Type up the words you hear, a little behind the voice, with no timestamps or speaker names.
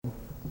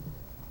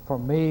For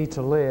me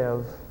to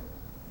live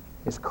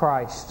is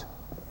Christ.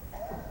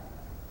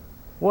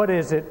 What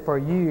is it for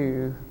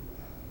you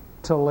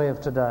to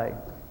live today?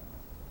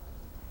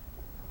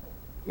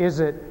 Is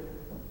it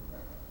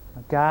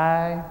a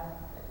guy,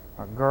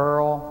 a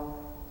girl,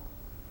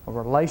 a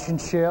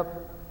relationship,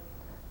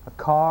 a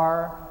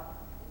car,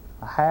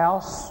 a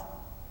house,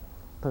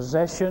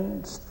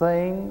 possessions,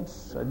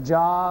 things, a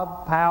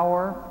job,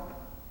 power,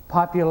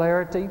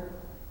 popularity?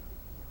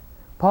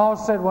 Paul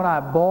said, when I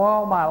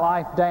boil my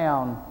life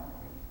down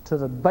to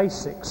the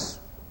basics,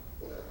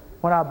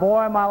 when I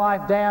boil my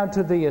life down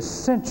to the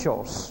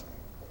essentials,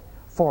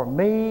 for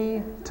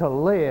me to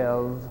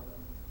live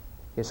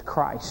is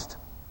Christ.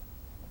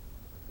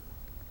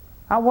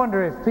 I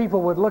wonder if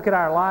people would look at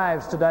our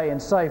lives today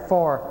and say,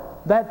 for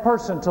that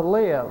person to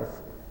live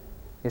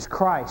is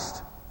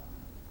Christ.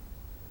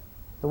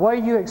 The way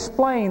you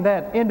explain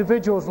that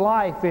individual's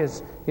life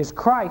is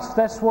Christ.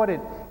 That's what it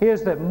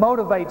is that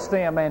motivates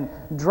them and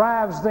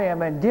drives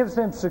them and gives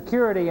them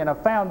security and a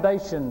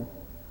foundation,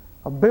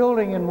 a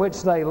building in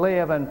which they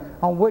live and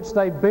on which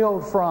they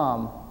build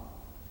from.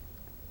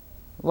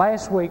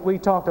 Last week we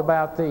talked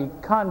about the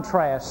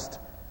contrast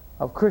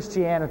of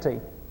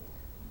Christianity.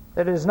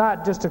 That it is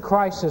not just a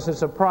crisis,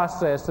 it's a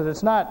process. That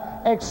it's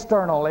not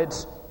external,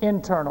 it's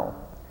internal.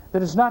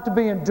 That it's not to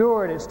be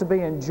endured, it's to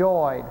be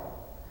enjoyed.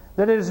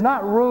 That it is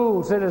not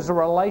rules, it is a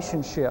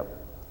relationship.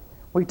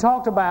 We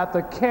talked about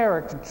the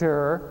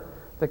caricature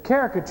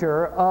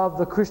of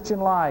the Christian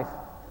life.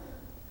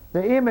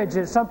 The image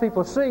that some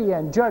people see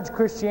and judge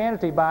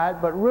Christianity by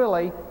it, but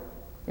really,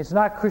 it's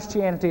not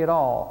Christianity at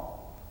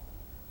all.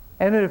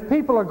 And that if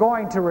people are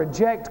going to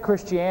reject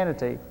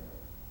Christianity,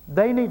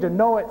 they need to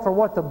know it for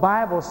what the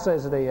Bible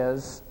says it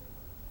is,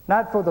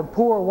 not for the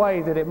poor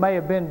way that it may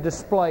have been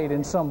displayed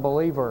in some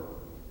believer.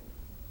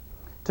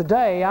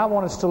 Today, I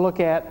want us to look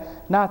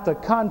at not the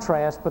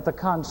contrast, but the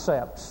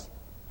concepts.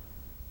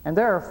 And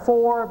there are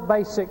four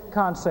basic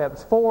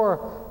concepts,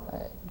 four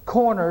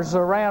corners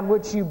around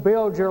which you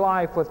build your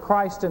life with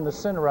Christ in the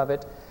center of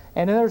it.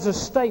 And there's a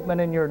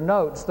statement in your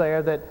notes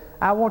there that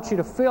I want you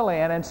to fill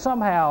in and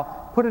somehow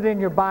put it in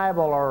your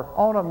Bible or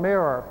on a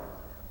mirror.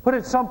 Put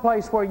it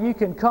someplace where you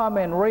can come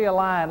and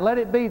realign. Let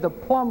it be the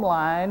plumb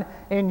line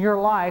in your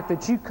life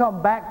that you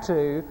come back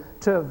to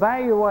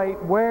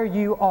evaluate where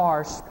you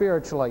are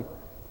spiritually.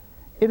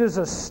 It is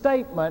a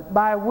statement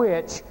by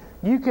which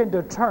you can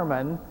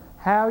determine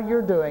how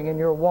you're doing in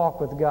your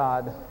walk with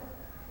God.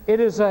 It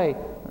is a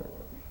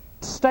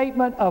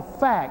statement of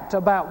fact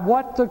about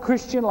what the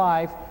Christian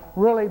life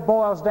really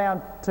boils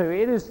down to.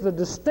 It is the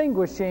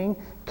distinguishing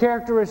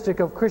characteristic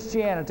of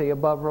Christianity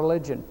above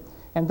religion.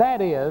 And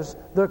that is,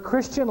 the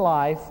Christian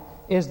life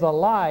is the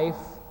life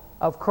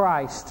of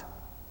Christ.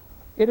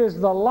 It is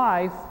the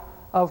life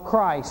of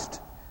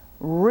Christ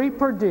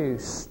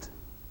reproduced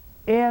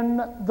in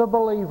the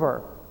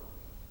believer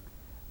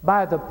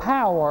by the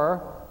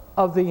power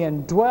of the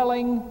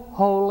indwelling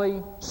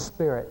Holy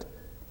Spirit.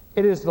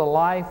 It is the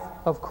life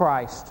of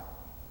Christ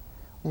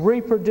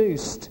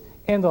reproduced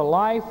in the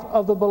life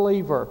of the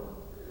believer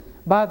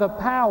by the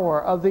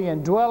power of the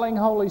indwelling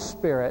Holy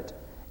Spirit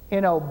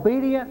in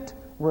obedient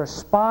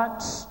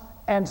response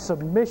and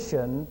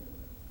submission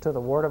to the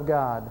Word of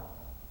God.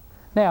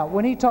 Now,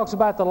 when he talks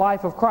about the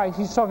life of Christ,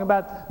 he's talking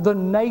about the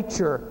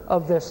nature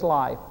of this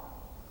life.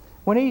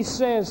 When he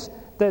says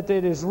that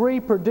it is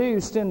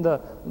reproduced in the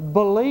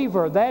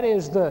believer, that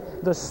is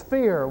the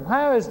sphere.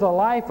 How is the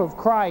life of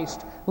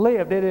Christ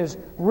lived? It is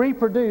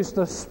reproduced.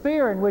 The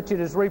sphere in which it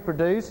is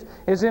reproduced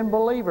is in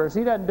believers.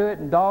 He doesn't do it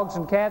in dogs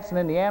and cats and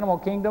in the animal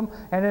kingdom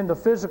and in the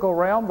physical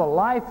realm. The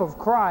life of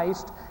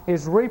Christ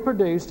is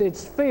reproduced.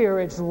 Its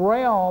sphere, its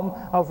realm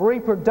of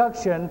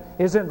reproduction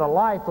is in the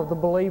life of the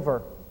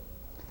believer.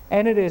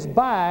 And it is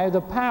by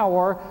the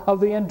power of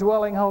the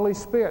indwelling Holy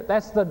Spirit.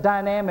 That's the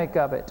dynamic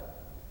of it.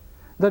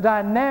 The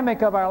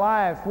dynamic of our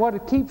life,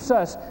 what keeps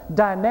us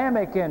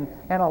dynamic and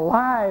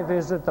alive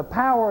is that the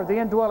power of the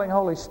indwelling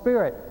Holy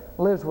Spirit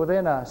lives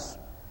within us.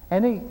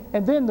 And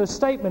then the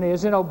statement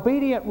is in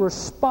obedient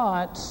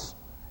response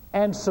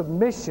and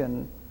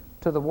submission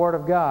to the Word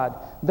of God.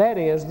 That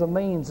is the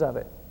means of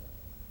it.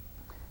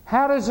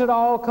 How does it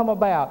all come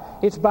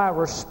about? It's by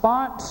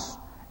response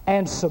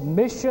and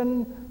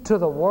submission to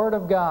the Word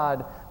of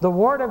God. The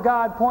Word of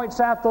God points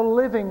out the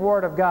living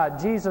Word of God,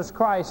 Jesus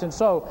Christ. And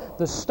so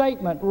the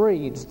statement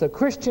reads, the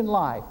Christian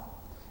life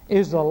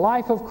is the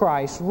life of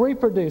Christ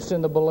reproduced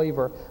in the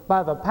believer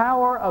by the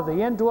power of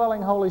the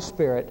indwelling Holy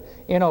Spirit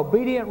in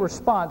obedient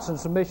response and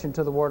submission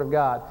to the Word of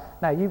God.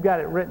 Now, you've got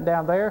it written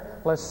down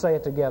there. Let's say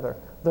it together.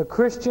 The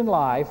Christian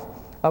life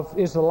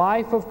is the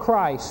life of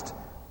Christ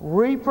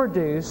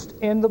reproduced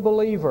in the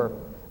believer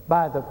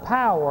by the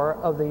power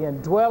of the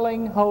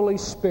indwelling Holy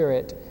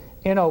Spirit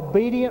in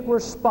obedient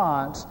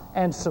response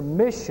and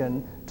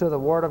submission to the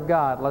Word of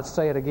God. Let's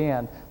say it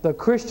again. The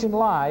Christian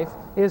life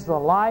is the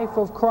life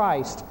of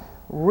Christ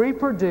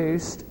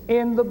reproduced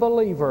in the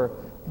believer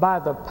by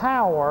the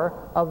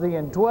power of the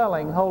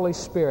indwelling Holy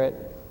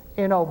Spirit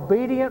in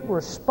obedient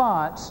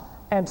response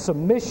and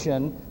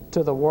submission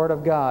to the Word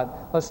of God.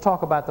 Let's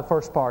talk about the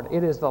first part.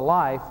 It is the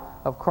life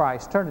of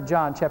Christ. Turn to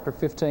John chapter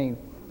 15,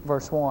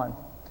 verse 1.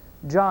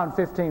 John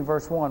 15,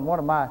 verse 1, one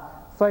of my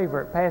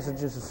favorite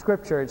passages of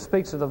Scripture. It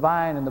speaks of the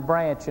vine and the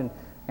branch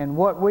and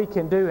what we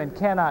can do and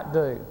cannot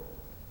do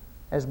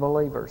as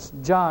believers.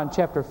 John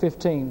chapter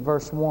 15,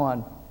 verse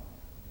 1.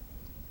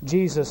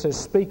 Jesus is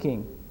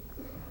speaking,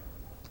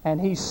 and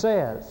He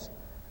says,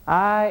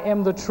 I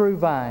am the true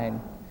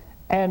vine,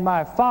 and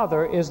my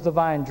Father is the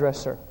vine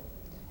dresser.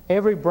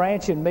 Every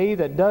branch in me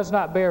that does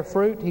not bear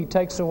fruit, He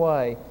takes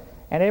away.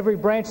 And every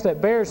branch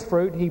that bears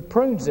fruit, He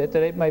prunes it,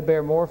 that it may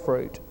bear more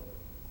fruit.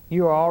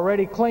 You are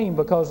already clean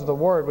because of the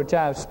word which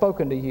I have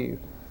spoken to you.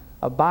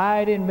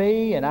 Abide in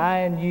me, and I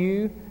in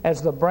you.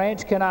 As the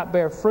branch cannot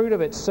bear fruit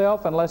of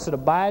itself unless it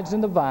abides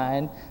in the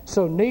vine,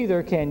 so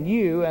neither can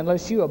you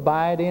unless you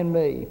abide in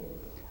me.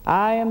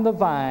 I am the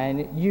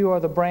vine, you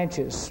are the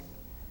branches.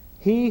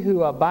 He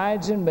who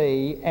abides in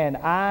me, and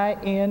I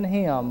in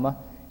him,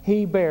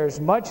 he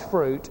bears much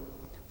fruit,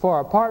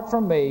 for apart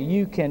from me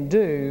you can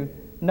do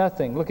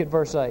nothing. Look at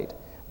verse 8.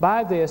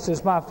 By this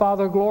is my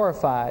Father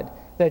glorified,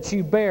 that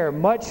you bear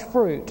much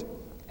fruit,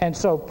 and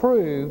so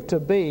prove to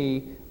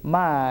be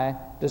my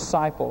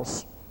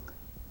disciples.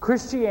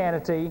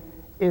 Christianity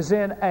is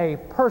in a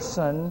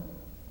person,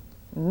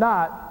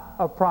 not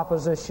a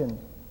proposition.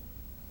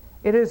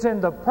 It is in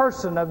the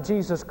person of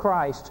Jesus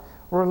Christ.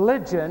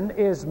 Religion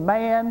is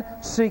man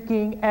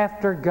seeking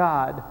after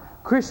God.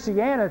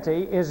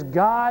 Christianity is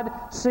God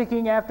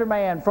seeking after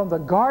man. From the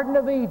Garden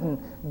of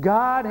Eden,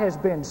 God has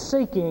been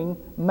seeking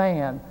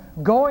man,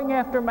 going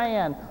after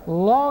man,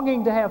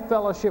 longing to have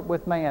fellowship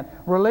with man.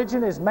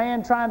 Religion is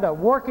man trying to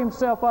work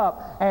himself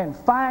up and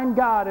find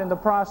God in the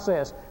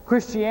process.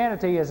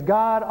 Christianity is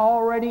God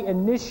already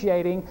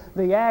initiating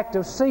the act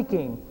of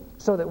seeking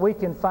so that we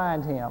can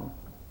find Him.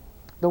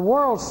 The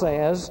world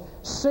says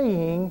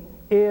seeing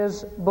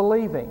is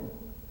believing.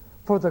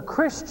 For the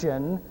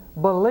Christian,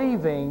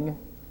 believing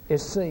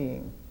is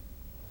seeing.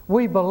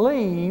 We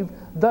believe,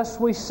 thus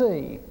we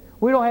see.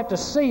 We don't have to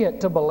see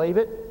it to believe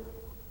it.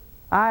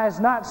 Eye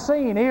has not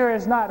seen, ear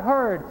has not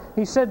heard.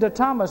 He said to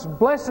Thomas,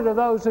 blessed are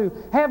those who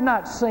have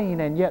not seen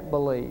and yet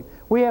believe.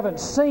 We haven't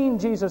seen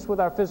Jesus with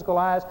our physical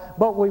eyes,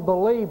 but we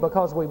believe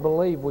because we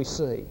believe we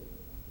see.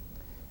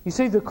 You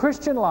see, the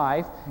Christian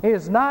life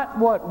is not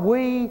what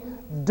we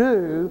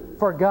do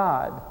for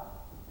God.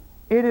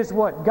 It is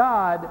what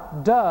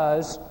God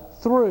does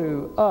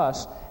through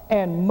us.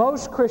 And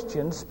most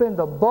Christians spend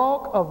the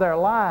bulk of their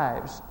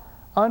lives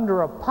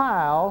under a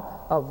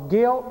pile of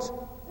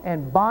guilt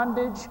and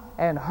bondage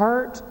and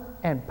hurt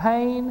and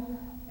pain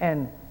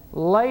and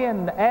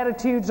laying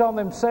attitudes on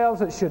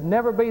themselves that should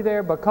never be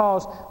there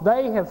because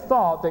they have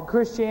thought that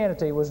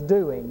Christianity was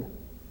doing.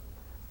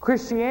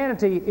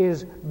 Christianity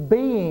is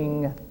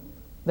being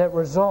that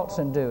results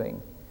in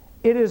doing.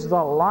 It is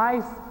the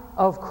life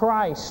of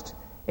Christ.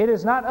 It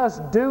is not us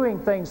doing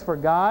things for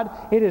God.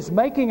 It is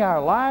making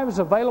our lives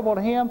available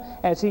to Him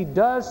as He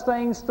does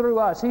things through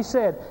us. He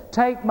said,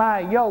 take my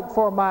yoke,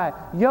 for my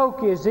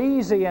yoke is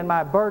easy and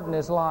my burden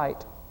is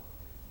light.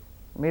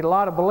 I meet a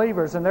lot of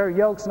believers and their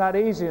yoke's not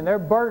easy and their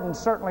burden's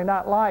certainly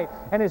not light.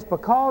 And it's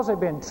because they've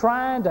been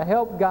trying to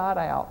help God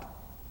out.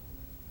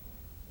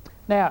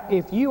 Now,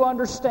 if you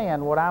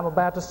understand what I'm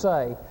about to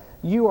say,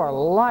 you are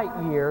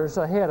light years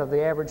ahead of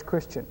the average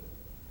Christian.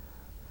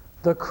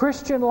 The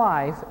Christian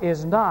life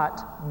is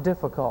not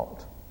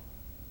difficult.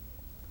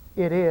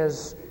 It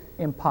is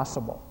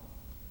impossible.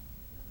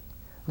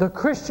 The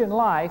Christian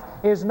life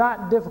is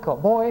not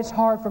difficult. Boy, it's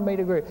hard for me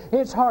to agree.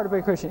 It's hard to be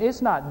a Christian.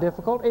 It's not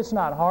difficult. It's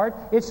not hard.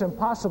 It's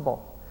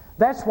impossible.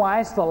 That's why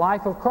it's the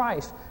life of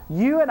Christ.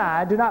 You and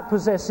I do not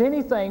possess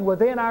anything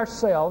within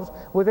ourselves,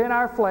 within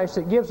our flesh,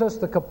 that gives us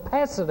the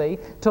capacity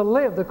to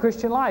live the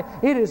Christian life.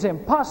 It is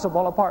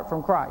impossible apart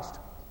from Christ.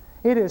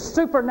 It is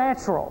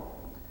supernatural.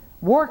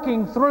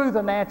 Working through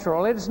the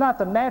natural. It is not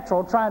the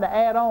natural trying to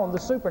add on the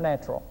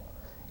supernatural.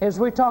 As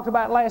we talked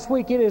about last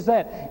week, it is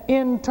that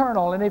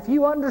internal. And if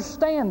you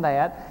understand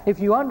that, if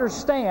you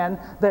understand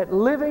that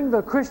living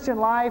the Christian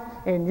life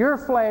in your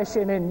flesh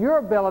and in your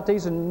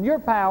abilities and your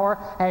power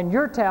and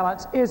your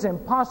talents is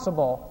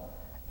impossible,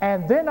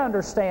 and then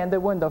understand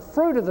that when the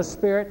fruit of the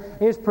Spirit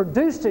is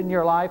produced in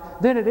your life,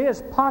 then it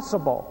is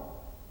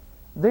possible,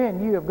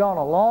 then you have gone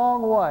a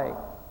long way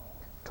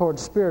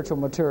towards spiritual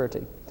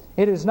maturity.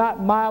 It is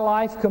not my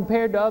life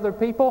compared to other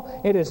people.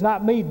 It is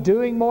not me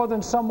doing more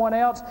than someone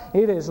else.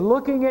 It is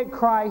looking at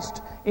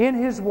Christ in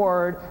His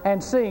Word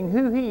and seeing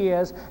who He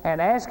is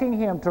and asking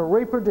Him to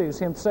reproduce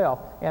Himself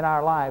in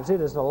our lives.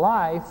 It is the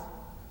life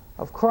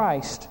of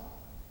Christ.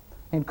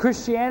 In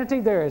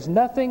Christianity, there is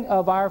nothing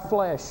of our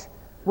flesh.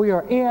 We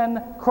are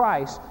in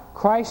Christ.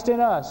 Christ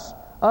in us.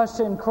 Us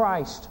in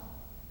Christ.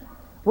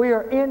 We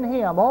are in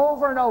Him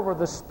over and over,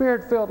 the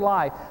Spirit-filled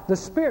life. The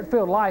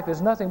Spirit-filled life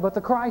is nothing but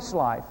the Christ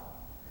life.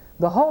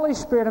 The Holy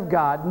Spirit of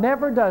God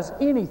never does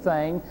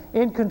anything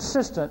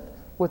inconsistent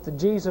with the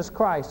Jesus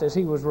Christ as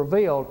He was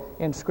revealed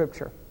in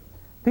Scripture.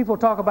 People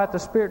talk about the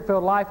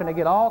Spirit-filled life and they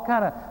get all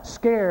kind of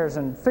scares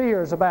and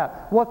fears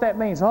about what that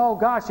means. Oh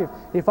gosh,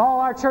 if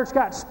all our church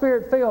got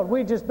Spirit-filled,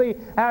 we'd just be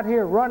out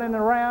here running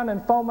around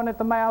and foaming at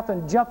the mouth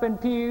and jumping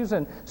pews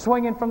and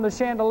swinging from the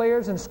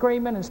chandeliers and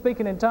screaming and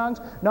speaking in tongues.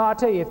 No, I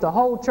tell you, if the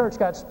whole church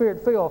got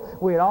Spirit-filled,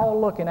 we'd all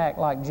look and act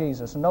like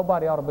Jesus, and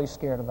nobody ought to be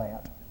scared of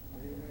that.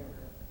 Amen.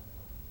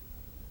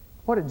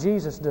 What did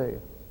Jesus do?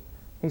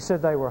 He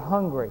said they were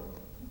hungry.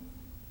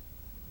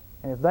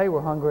 And if they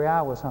were hungry,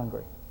 I was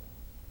hungry.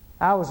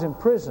 I was in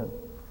prison.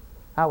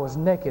 I was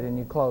naked and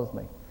you clothed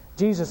me.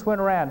 Jesus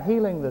went around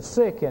healing the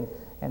sick and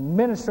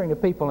ministering to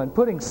people and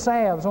putting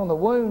salves on the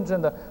wounds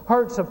and the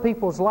hurts of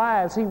people's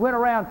lives. He went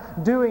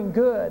around doing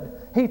good.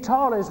 He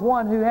taught as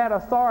one who had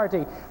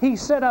authority. He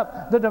set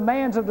up the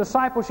demands of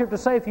discipleship to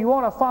say, if you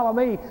want to follow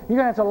me, you're going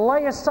to have to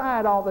lay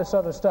aside all this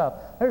other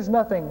stuff. There's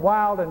nothing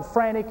wild and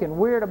frantic and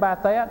weird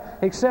about that,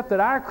 except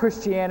that our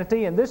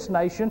Christianity in this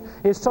nation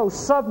is so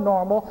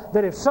subnormal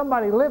that if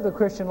somebody lived the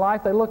Christian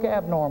life, they look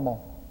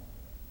abnormal.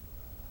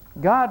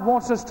 God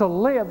wants us to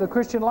live the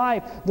Christian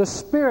life, the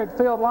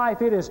Spirit-filled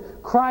life. It is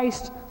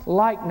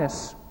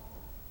Christ-likeness.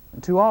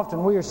 And too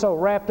often we are so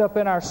wrapped up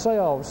in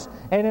ourselves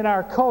and in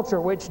our culture,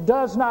 which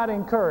does not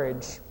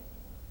encourage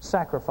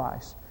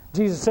sacrifice.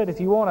 Jesus said, if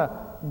you want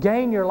to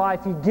gain your life,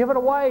 you give it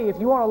away. If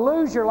you want to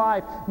lose your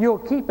life, you'll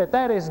keep it.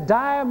 That is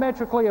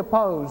diametrically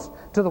opposed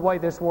to the way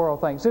this world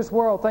thinks. This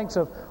world thinks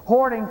of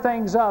hoarding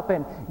things up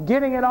and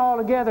getting it all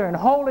together and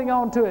holding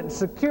on to it and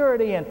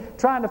security and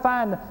trying to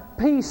find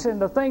peace in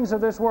the things of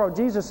this world.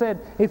 Jesus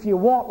said, if you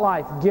want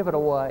life, give it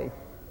away.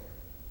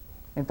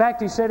 In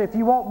fact, He said, if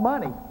you want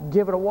money,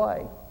 give it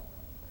away.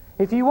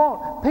 If you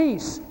want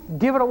peace,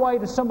 give it away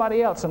to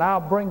somebody else and I'll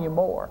bring you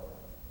more.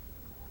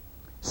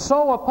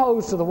 So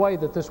opposed to the way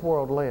that this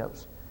world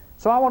lives.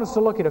 So I want us to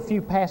look at a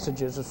few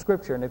passages of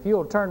Scripture. And if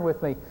you'll turn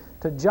with me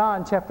to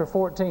John chapter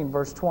 14,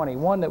 verse 20,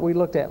 one that we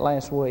looked at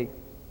last week.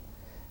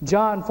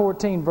 John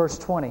 14, verse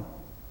 20.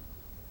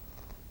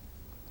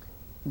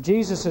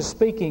 Jesus is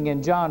speaking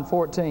in John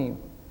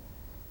 14.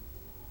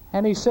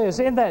 And He says,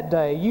 in that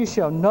day you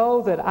shall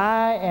know that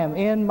I am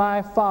in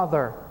my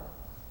Father,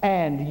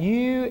 and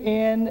you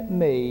in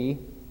me,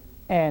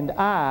 and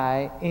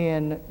I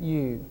in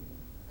you.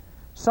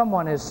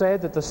 Someone has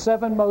said that the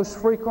 7 most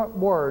frequent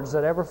words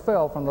that ever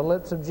fell from the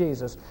lips of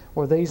Jesus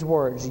were these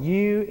words,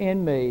 you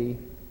in me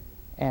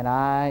and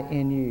I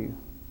in you.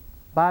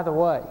 By the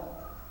way,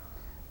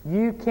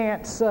 you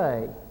can't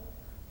say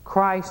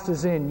Christ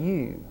is in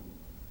you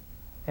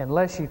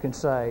unless you can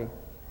say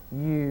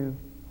you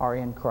are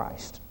in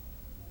Christ.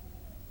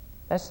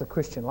 That's the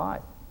Christian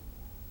life.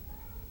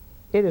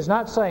 It is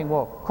not saying,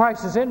 well,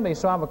 Christ is in me,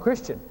 so I'm a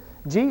Christian.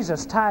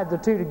 Jesus tied the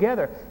two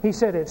together. He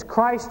said it's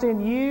Christ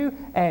in you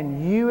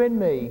and you in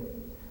me.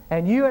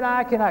 And you and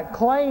I cannot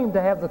claim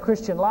to have the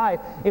Christian life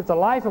if the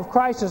life of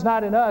Christ is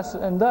not in us,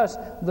 and thus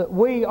that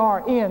we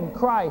are in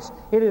Christ.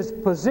 It is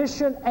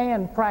position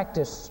and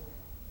practice.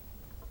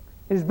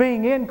 It is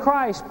being in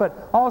Christ,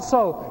 but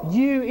also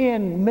you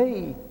in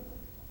me.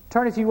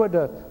 Turn, if you would,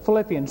 to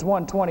Philippians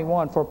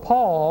 1:21. For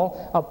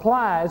Paul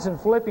applies in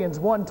Philippians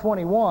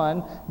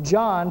 1:21,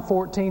 John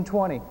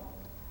 14:20.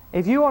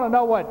 If you want to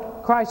know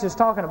what Christ is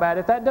talking about,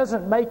 if that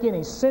doesn't make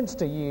any sense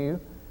to you,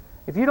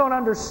 if you don't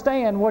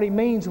understand what He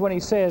means when He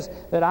says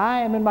that I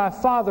am in my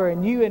Father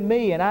and you in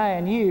me and I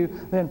in you,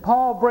 then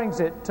Paul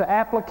brings it to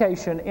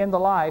application in the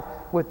life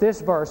with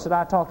this verse that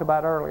I talked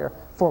about earlier.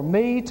 For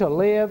me to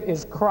live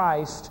is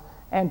Christ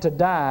and to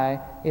die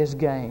is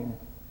gain.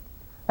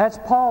 That's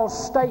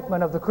Paul's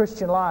statement of the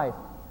Christian life.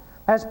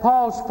 That's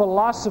Paul's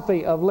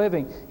philosophy of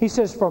living. He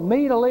says, for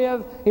me to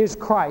live is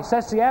Christ.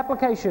 That's the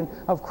application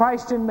of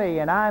Christ in me,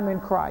 and I'm in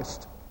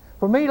Christ.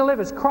 For me to live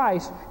is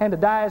Christ, and to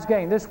die is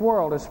gain. This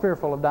world is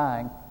fearful of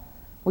dying.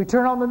 We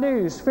turn on the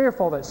news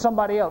fearful that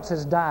somebody else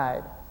has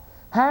died.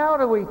 How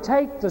do we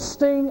take the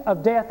sting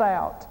of death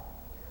out?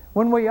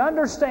 When we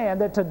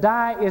understand that to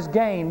die is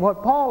gain,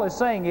 what Paul is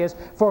saying is,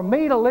 for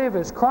me to live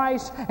is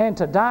Christ, and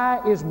to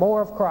die is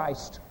more of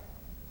Christ.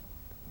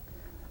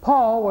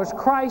 Paul was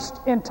Christ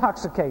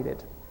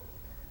intoxicated.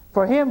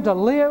 For him to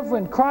live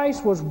when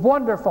Christ was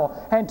wonderful,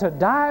 and to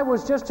die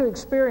was just to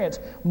experience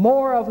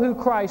more of who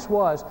Christ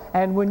was.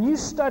 And when you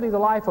study the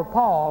life of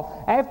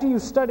Paul, after you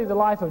study the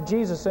life of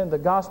Jesus in the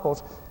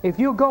Gospels, if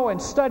you go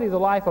and study the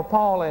life of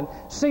Paul and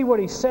see what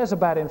he says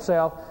about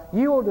himself,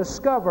 you will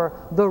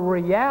discover the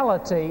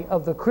reality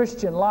of the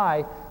Christian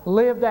life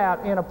lived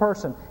out in a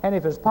person. And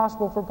if it's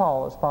possible for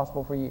Paul, it's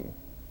possible for you.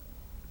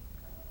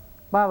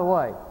 By the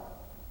way,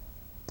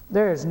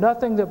 there is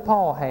nothing that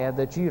Paul had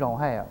that you don't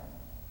have.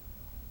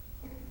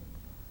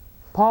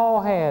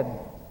 Paul had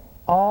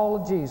all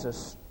of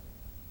Jesus,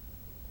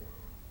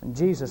 and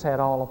Jesus had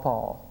all of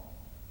Paul.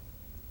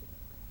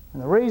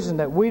 And the reason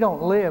that we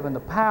don't live in the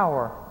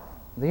power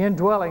of the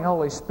indwelling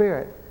Holy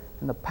Spirit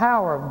and the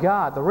power of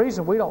God, the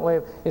reason we don't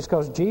live is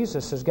because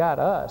Jesus has got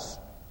us.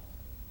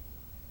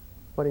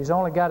 But He's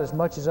only got as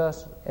much as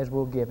us as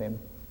we'll give Him.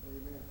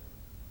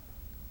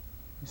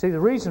 You see,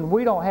 the reason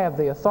we don't have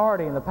the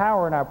authority and the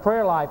power in our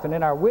prayer life and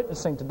in our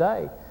witnessing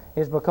today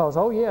is because,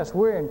 oh yes,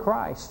 we're in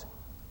Christ,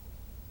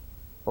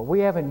 but we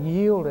haven't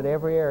yielded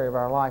every area of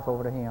our life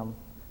over to Him.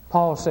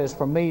 Paul says,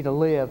 for me to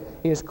live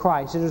is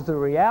Christ. It is the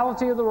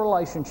reality of the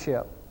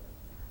relationship.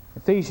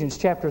 Ephesians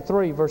chapter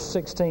 3, verse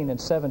 16 and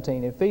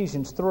 17.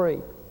 Ephesians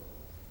 3,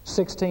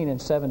 16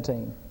 and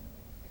 17.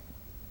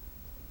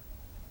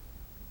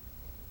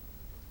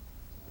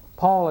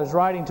 Paul is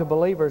writing to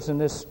believers in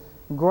this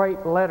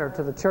great letter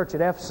to the church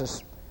at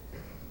Ephesus.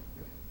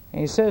 And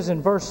he says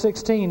in verse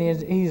 16,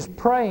 he's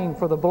praying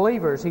for the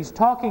believers. He's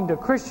talking to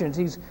Christians.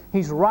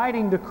 He's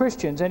writing to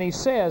Christians. And he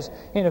says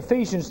in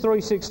Ephesians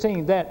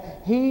 3:16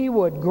 that He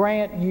would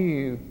grant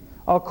you,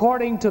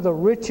 according to the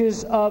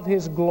riches of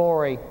His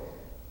glory,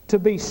 to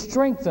be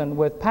strengthened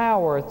with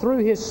power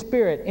through His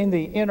Spirit in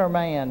the inner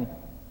man.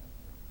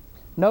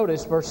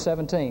 Notice verse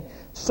 17.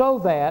 So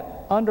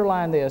that,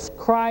 underline this,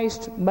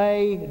 Christ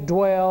may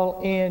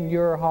dwell in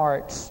your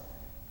hearts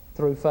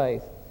through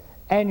faith.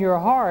 And your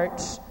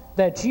hearts,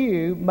 that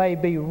you may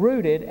be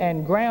rooted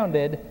and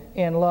grounded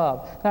in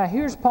love. Now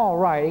here's Paul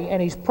writing,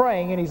 and he's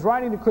praying, and he's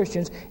writing to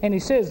Christians, and he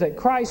says that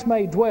Christ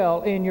may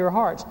dwell in your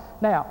hearts.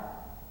 Now,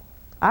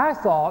 I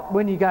thought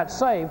when you got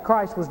saved,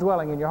 Christ was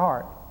dwelling in your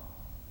heart.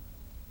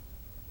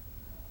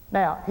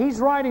 Now, he's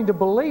writing to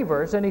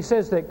believers, and he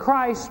says that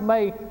Christ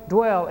may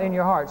dwell in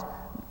your hearts.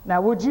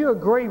 Now, would you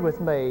agree with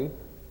me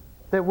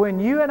that when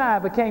you and I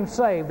became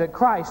saved, that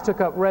Christ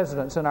took up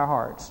residence in our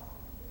hearts?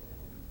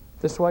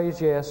 This way is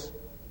yes.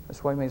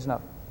 This way means no.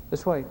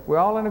 This way, we're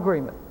all in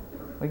agreement.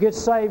 We get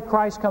saved,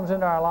 Christ comes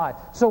into our life.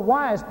 So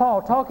why is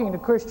Paul talking to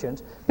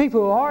Christians,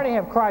 people who already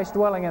have Christ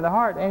dwelling in their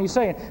heart, and he's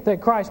saying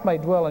that Christ may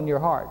dwell in your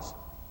hearts?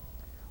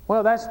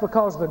 Well, that's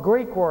because the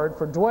Greek word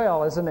for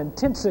dwell is an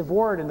intensive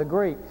word in the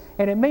Greek.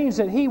 And it means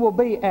that He will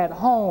be at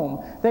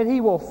home, that He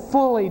will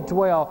fully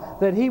dwell,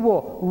 that He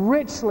will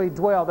richly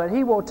dwell, that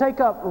He will take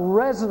up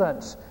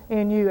residence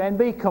in you and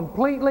be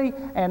completely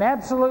and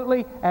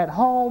absolutely at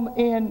home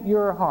in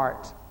your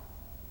heart.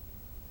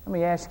 Let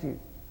me ask you,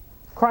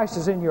 Christ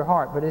is in your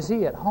heart, but is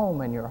He at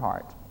home in your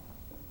heart?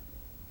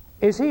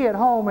 Is He at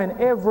home in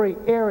every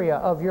area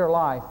of your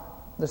life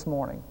this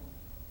morning?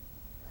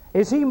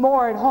 Is He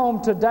more at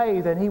home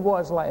today than He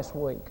was last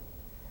week?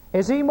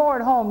 Is He more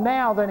at home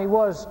now than He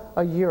was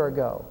a year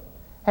ago?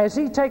 Has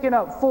He taken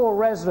up full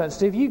residence?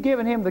 Have you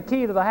given Him the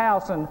key to the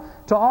house and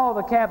to all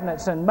the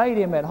cabinets and made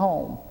Him at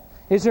home?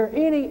 Is there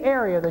any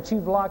area that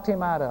you've locked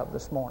Him out of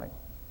this morning?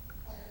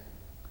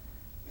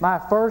 My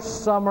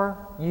first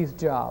summer youth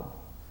job.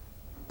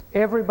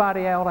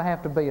 Everybody ought to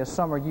have to be a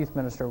summer youth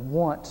minister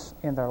once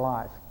in their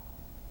life.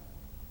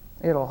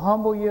 It'll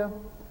humble you.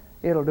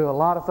 It'll do a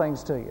lot of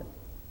things to you.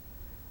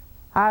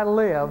 I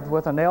lived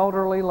with an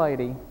elderly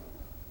lady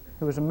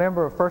who was a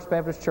member of First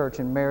Baptist Church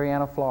in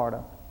Marianna,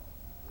 Florida.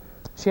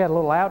 She had a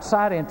little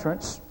outside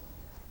entrance.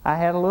 I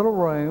had a little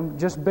room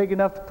just big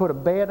enough to put a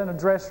bed and a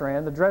dresser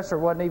in. The dresser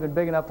wasn't even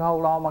big enough to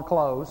hold all my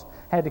clothes.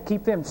 Had to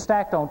keep them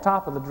stacked on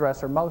top of the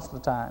dresser most of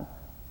the time.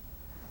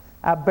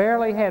 I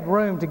barely had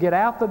room to get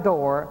out the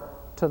door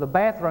to the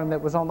bathroom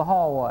that was on the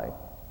hallway.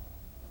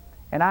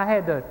 And I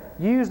had to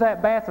use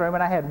that bathroom,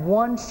 and I had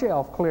one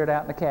shelf cleared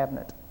out in the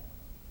cabinet.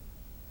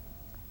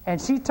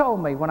 And she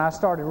told me when I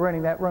started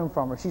renting that room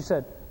from her, she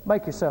said,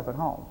 make yourself at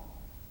home.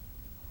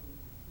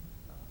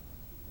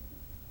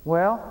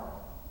 Well,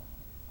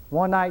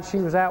 one night she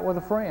was out with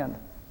a friend.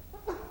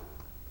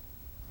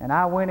 And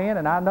I went in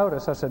and I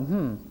noticed, I said,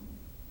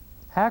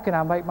 how can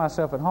I make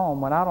myself at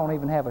home when I don't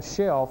even have a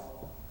shelf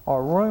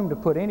or room to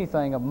put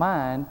anything of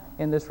mine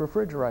in this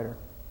refrigerator?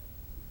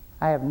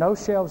 I have no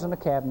shelves in the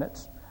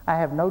cabinets. I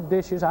have no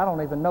dishes. I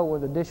don't even know where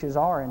the dishes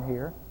are in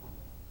here.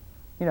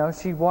 You know,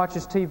 she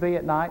watches TV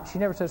at night. She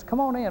never says,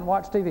 come on in,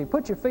 watch TV.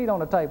 Put your feet on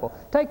the table.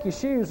 Take your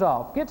shoes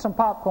off. Get some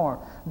popcorn.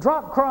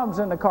 Drop crumbs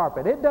in the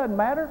carpet. It doesn't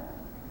matter.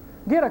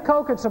 Get a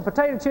Coke and some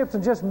potato chips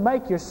and just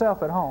make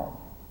yourself at home.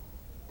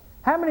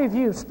 How many of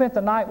you have spent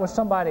the night with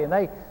somebody and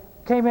they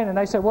came in and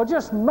they said, well,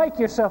 just make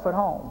yourself at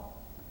home?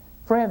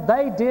 Friend,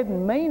 they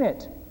didn't mean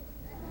it.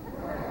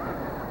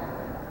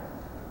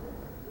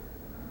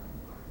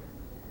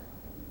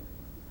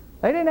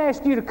 They didn't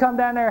ask you to come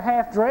down there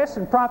half-dressed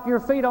and prop your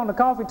feet on the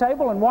coffee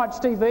table and watch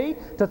TV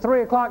till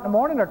 3 o'clock in the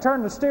morning or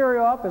turn the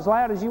stereo up as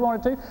loud as you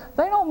wanted to.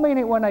 They don't mean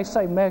it when they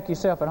say make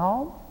yourself at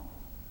home.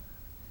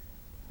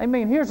 They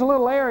mean here's a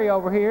little area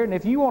over here, and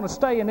if you want to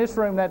stay in this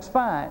room, that's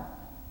fine.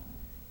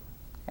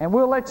 And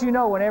we'll let you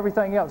know when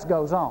everything else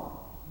goes on.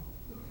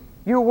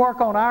 You'll work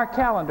on our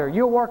calendar.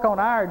 You'll work on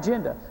our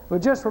agenda.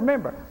 But just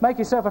remember, make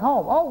yourself at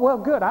home. Oh, well,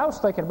 good. I was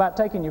thinking about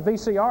taking your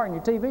VCR and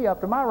your TV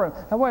up to my room.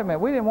 Now, wait a minute.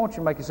 We didn't want you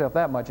to make yourself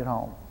that much at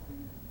home.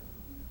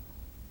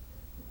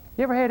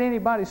 You ever had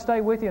anybody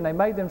stay with you and they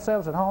made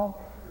themselves at home?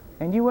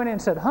 And you went in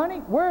and said, honey,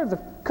 where are the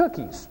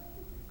cookies?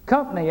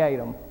 Company ate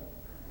them.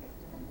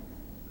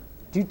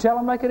 Did you tell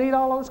them they could eat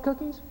all those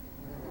cookies?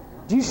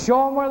 Did you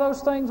show them where those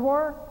things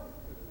were?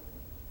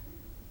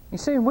 You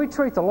see, we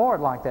treat the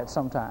Lord like that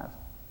sometimes.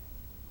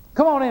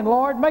 Come on in,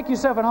 Lord, make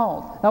yourself at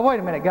home. Now, wait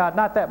a minute, God,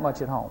 not that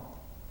much at home.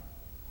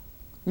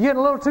 You're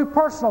getting a little too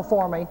personal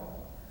for me.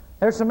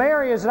 There's some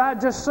areas that I'd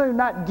just soon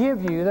not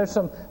give you. There's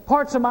some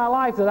parts of my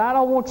life that I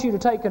don't want you to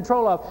take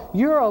control of.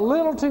 You're a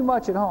little too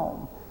much at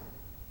home.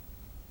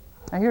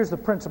 Now here's the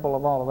principle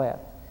of all of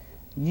that.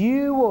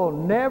 You will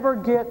never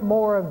get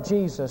more of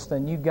Jesus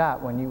than you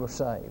got when you were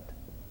saved.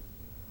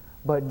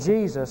 But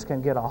Jesus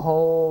can get a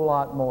whole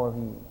lot more of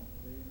you.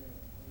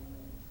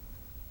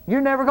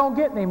 You're never going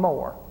to get any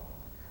more.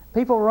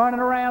 People running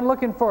around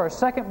looking for a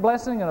second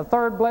blessing and a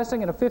third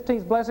blessing and a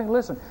 15th blessing.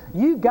 Listen,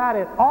 you got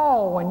it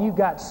all when you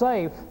got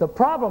saved. The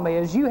problem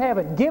is you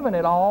haven't given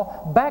it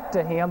all back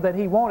to Him that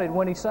He wanted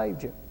when He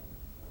saved you.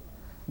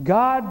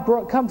 God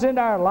comes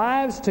into our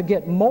lives to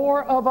get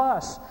more of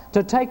us,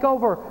 to take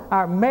over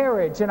our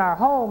marriage and our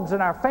homes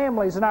and our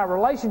families and our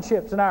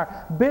relationships and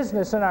our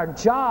business and our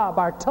job,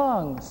 our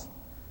tongues.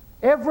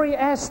 Every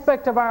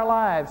aspect of our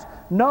lives.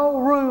 No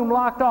room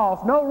locked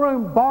off, no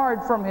room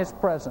barred from His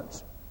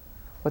presence.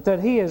 But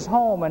that He is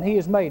home and He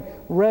has made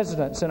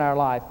residence in our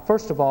life.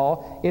 First of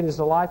all, it is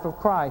the life of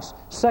Christ.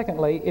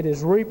 Secondly, it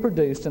is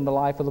reproduced in the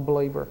life of the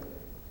believer.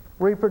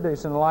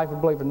 Reproduced in the life of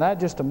the believer. And that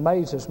just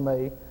amazes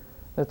me,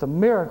 that the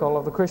miracle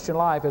of the Christian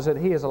life is that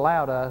He has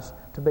allowed us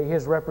to be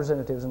His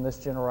representatives in this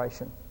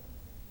generation.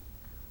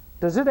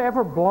 Does it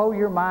ever blow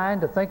your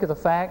mind to think of the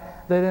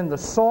fact that in the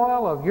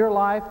soil of your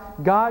life,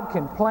 God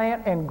can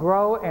plant and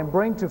grow and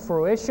bring to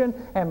fruition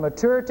and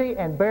maturity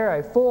and bear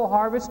a full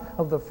harvest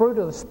of the fruit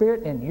of the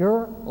Spirit in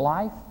your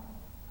life?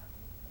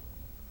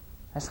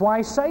 That's why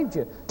He saved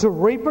you, to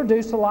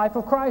reproduce the life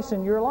of Christ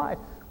in your life.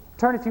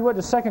 Turn, if you would,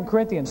 to 2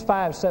 Corinthians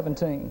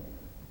 5:17.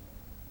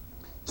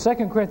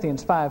 2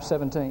 Corinthians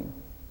 5:17.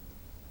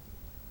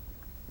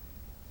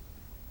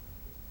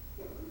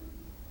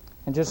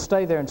 And just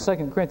stay there in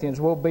 2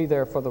 Corinthians. We'll be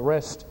there for the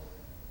rest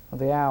of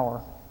the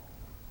hour.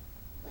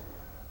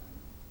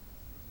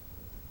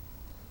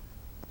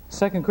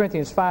 2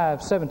 Corinthians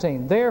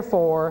 5:17.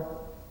 Therefore,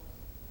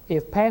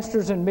 if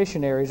pastors and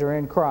missionaries are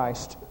in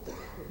Christ,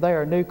 they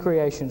are new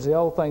creations. The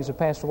old things have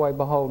passed away.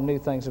 Behold, new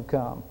things have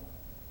come.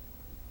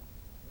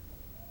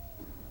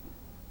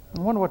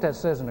 I wonder what that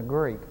says in the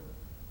Greek.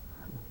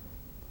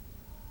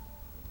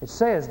 It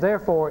says,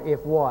 therefore, if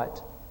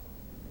what?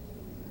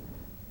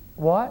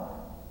 What?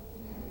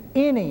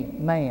 Any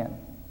man,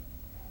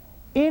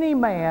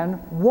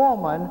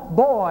 woman,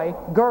 boy,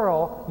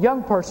 girl,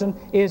 young person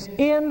is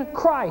in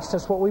Christ.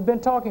 That's what we've been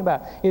talking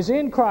about. Is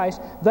in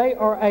Christ. They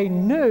are a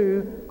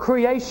new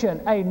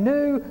creation, a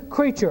new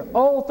creature.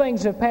 Old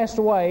things have passed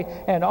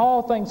away and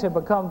all things have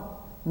become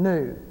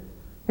new.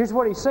 Here's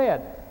what he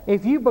said.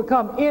 If you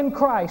become in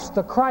Christ,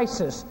 the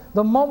crisis,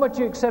 the moment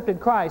you accepted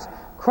Christ,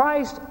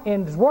 Christ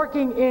is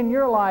working in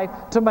your life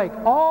to make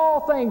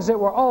all things that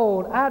were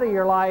old out of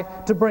your life,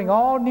 to bring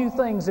all new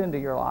things into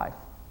your life.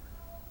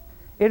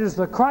 It is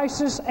the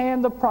crisis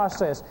and the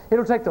process.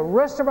 It'll take the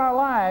rest of our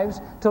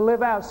lives to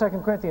live out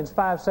 2 Corinthians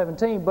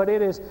 5:17, but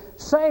it is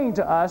saying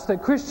to us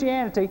that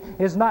Christianity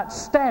is not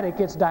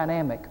static, it's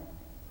dynamic.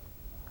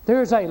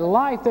 There is a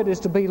life that is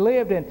to be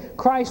lived in.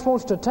 Christ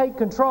wants to take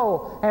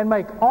control and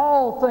make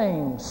all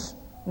things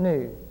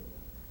new.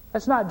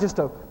 That's not just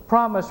a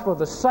promise for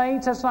the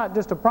saints. That's not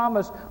just a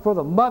promise for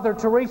the Mother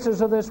Teresas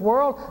of this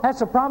world.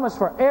 That's a promise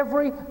for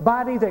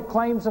everybody that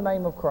claims the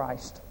name of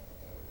Christ.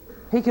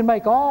 He can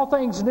make all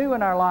things new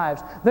in our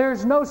lives.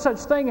 There's no such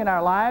thing in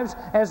our lives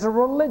as a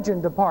religion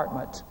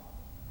department.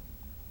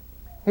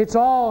 It's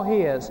all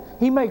His.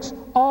 He makes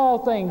all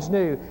things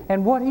new.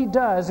 And what He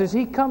does is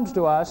He comes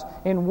to us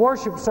in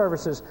worship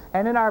services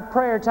and in our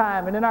prayer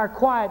time and in our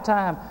quiet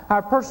time,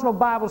 our personal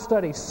Bible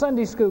studies,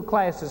 Sunday school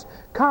classes,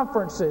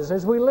 conferences,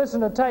 as we listen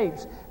to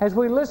tapes, as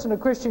we listen to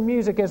Christian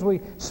music, as we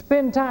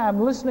spend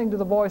time listening to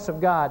the voice of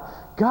God.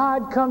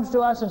 God comes to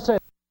us and says,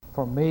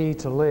 for me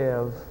to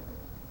live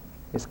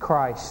is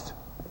Christ.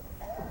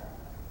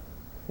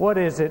 What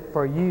is it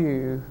for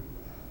you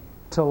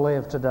to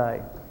live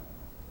today?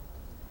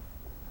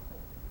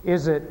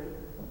 Is it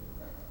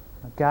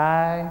a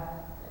guy,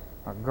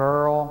 a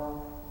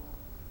girl,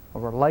 a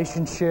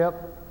relationship,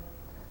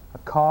 a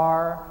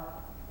car,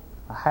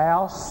 a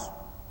house,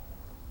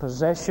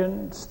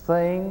 possessions,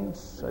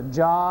 things, a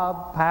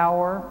job,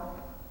 power,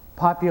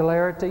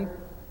 popularity?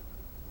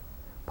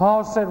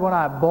 Paul said, when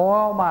I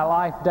boil my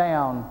life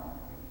down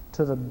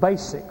to the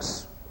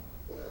basics,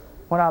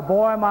 when I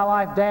boil my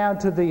life down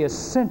to the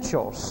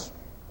essentials,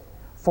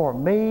 for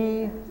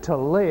me to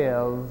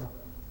live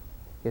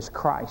is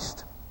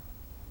Christ.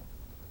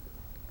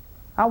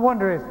 I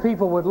wonder if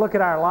people would look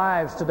at our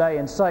lives today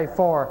and say,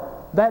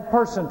 for that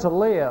person to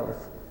live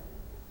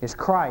is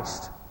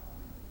Christ.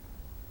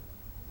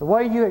 The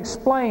way you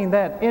explain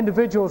that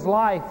individual's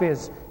life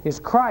is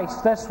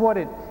Christ. That's what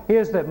it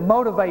is that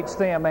motivates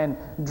them and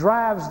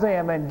drives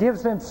them and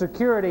gives them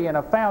security and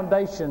a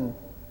foundation,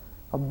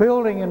 a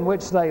building in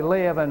which they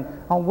live and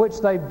on which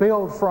they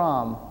build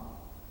from.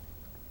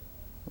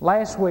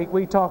 Last week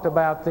we talked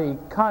about the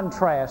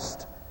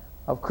contrast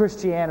of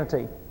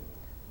Christianity.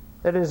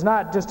 That it is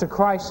not just a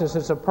crisis,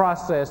 it's a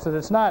process. That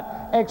it's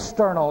not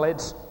external,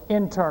 it's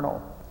internal.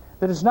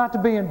 That it's not to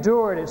be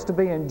endured, it's to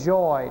be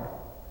enjoyed.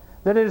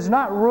 That it is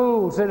not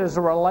rules, it is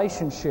a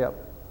relationship.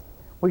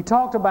 we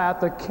talked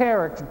about the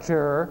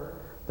caricature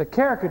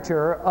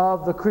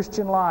of the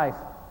Christian life.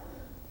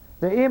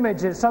 The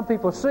image that some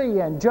people see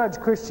and judge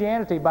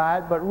Christianity by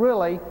it, but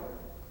really,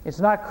 it's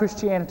not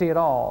Christianity at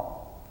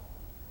all.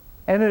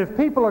 And that if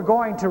people are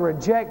going to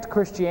reject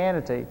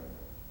Christianity,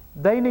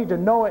 they need to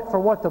know it for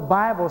what the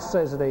Bible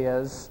says it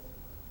is,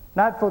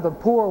 not for the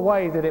poor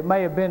way that it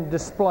may have been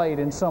displayed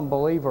in some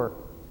believer.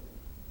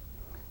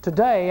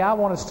 Today, I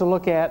want us to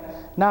look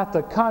at not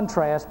the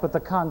contrast, but the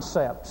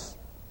concepts.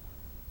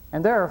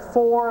 And there are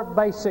four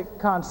basic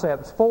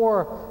concepts,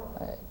 four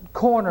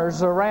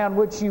corners around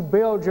which you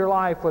build your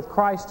life with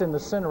Christ in the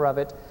center of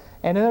it.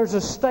 And there's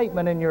a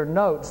statement in your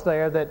notes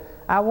there that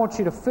I want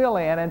you to fill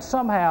in and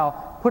somehow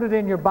put it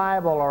in your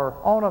Bible or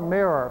on a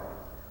mirror.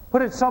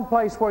 Put it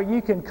someplace where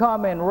you can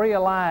come and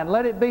realign.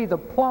 Let it be the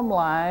plumb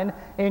line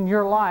in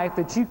your life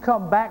that you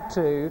come back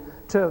to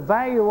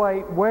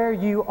evaluate where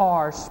you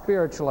are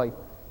spiritually.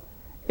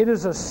 It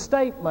is a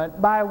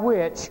statement by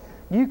which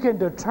you can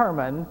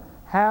determine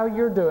how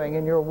you're doing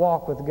in your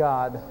walk with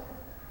God.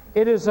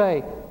 It is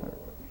a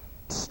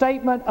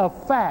statement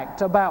of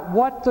fact about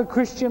what the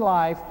Christian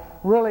life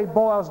really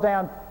boils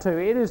down to.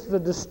 It is the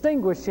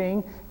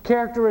distinguishing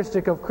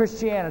characteristic of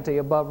Christianity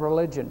above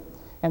religion.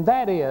 And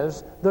that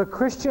is, the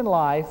Christian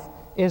life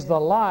is the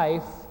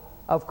life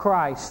of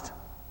Christ.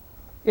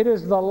 It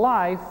is the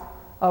life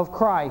of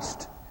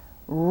Christ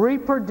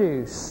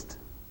reproduced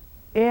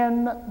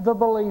in the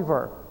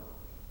believer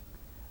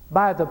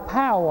by the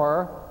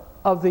power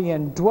of the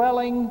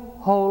indwelling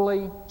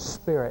Holy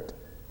Spirit.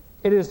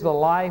 It is the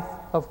life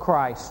of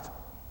Christ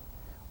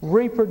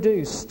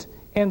reproduced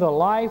in the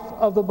life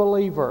of the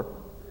believer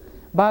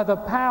by the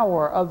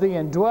power of the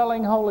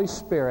indwelling Holy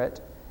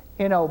Spirit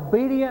in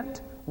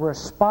obedient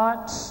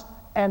response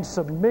and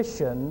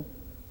submission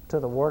to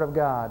the Word of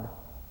God.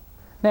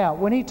 Now,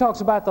 when he talks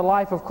about the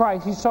life of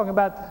Christ, he's talking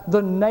about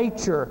the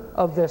nature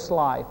of this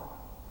life.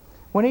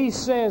 When he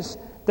says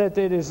that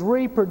it is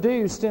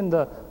reproduced in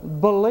the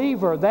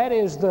believer, that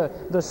is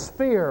the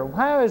sphere.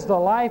 How is the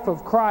life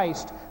of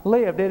Christ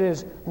lived? It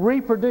is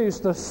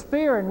reproduced. The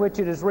sphere in which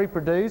it is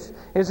reproduced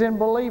is in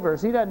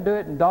believers. He doesn't do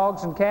it in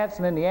dogs and cats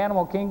and in the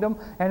animal kingdom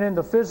and in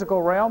the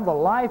physical realm. The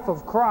life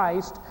of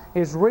Christ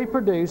is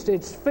reproduced.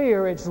 Its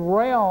sphere, its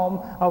realm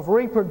of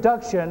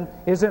reproduction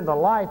is in the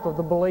life of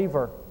the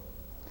believer.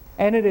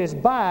 And it is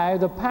by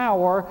the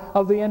power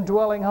of the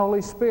indwelling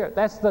Holy Spirit.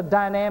 That's the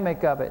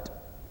dynamic of it.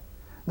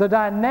 The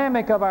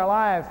dynamic of our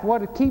life,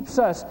 what keeps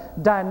us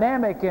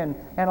dynamic and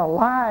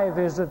alive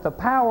is that the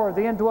power of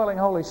the indwelling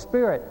Holy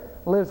Spirit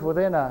lives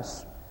within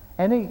us.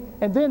 And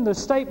then the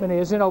statement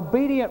is in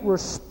obedient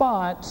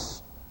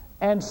response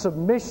and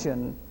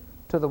submission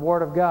to the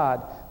Word of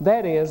God.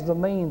 That is the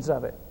means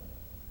of it.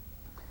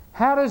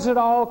 How does it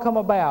all come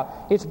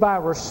about? It's by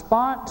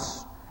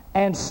response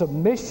and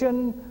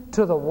submission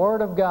to the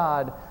Word of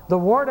God. The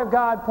Word of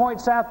God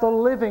points out the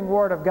living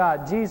Word of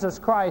God, Jesus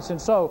Christ. And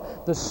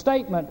so the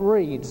statement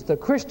reads, the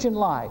Christian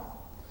life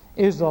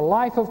is the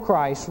life of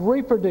Christ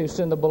reproduced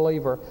in the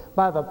believer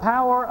by the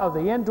power of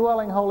the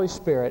indwelling Holy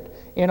Spirit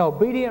in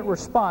obedient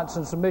response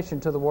and submission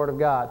to the Word of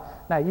God.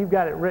 Now, you've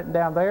got it written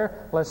down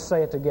there. Let's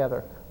say it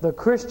together. The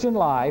Christian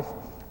life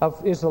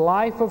is the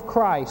life of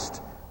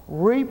Christ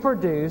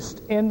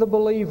reproduced in the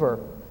believer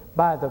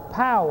by the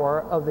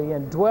power of the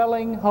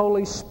indwelling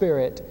Holy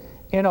Spirit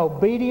in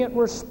obedient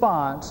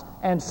response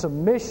and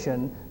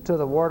submission to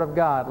the Word of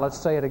God. Let's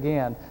say it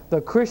again.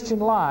 The Christian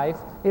life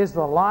is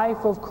the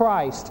life of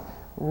Christ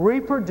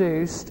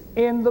reproduced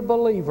in the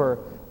believer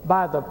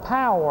by the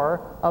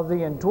power of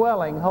the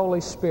indwelling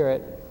Holy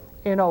Spirit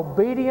in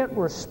obedient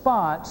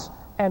response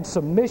and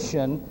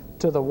submission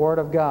to the Word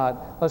of God.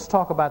 Let's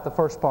talk about the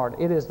first part.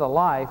 It is the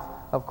life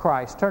of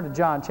Christ. Turn to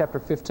John chapter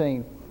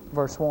 15,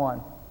 verse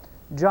 1.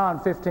 John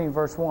 15,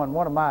 verse 1,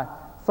 one of my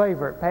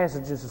favorite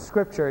passages of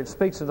Scripture. It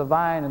speaks of the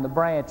vine and the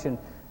branch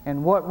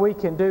and what we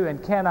can do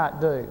and cannot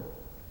do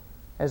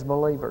as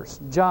believers.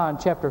 John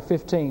chapter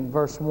 15,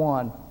 verse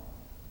 1.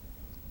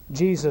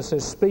 Jesus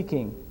is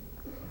speaking,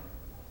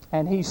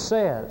 and he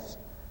says,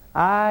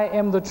 I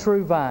am the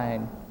true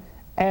vine,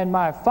 and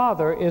my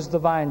Father is the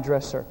vine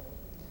dresser.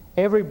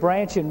 Every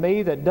branch in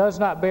me that does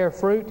not bear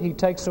fruit, he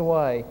takes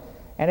away.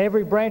 And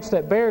every branch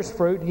that bears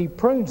fruit, he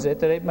prunes it,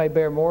 that it may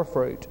bear more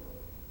fruit.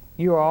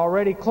 You are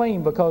already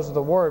clean because of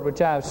the word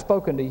which I have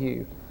spoken to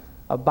you.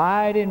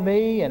 Abide in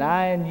me, and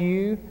I in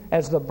you.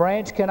 As the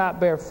branch cannot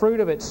bear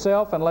fruit of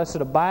itself unless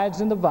it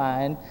abides in the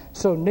vine,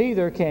 so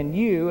neither can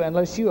you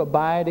unless you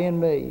abide in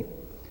me.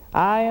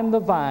 I am the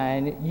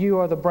vine, you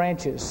are the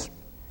branches.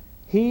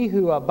 He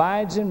who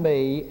abides in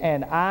me,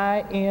 and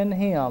I in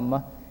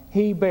him,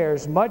 he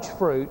bears much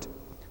fruit,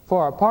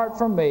 for apart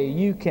from me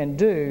you can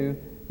do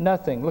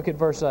nothing. Look at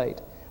verse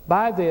 8.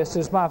 By this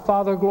is my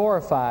Father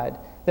glorified,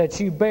 that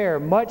you bear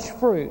much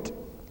fruit,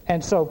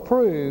 and so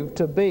prove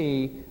to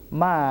be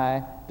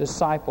my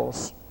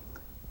disciples.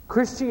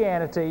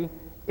 Christianity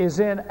is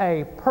in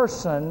a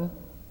person,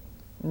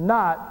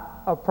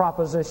 not a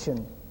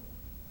proposition.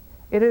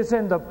 It is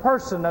in the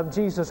person of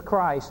Jesus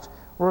Christ.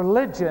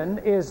 Religion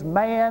is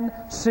man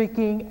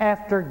seeking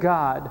after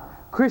God.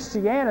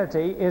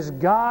 Christianity is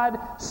God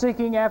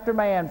seeking after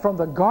man. From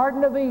the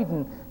Garden of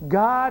Eden,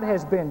 God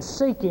has been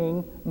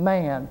seeking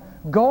man,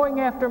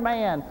 going after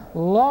man,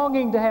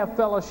 longing to have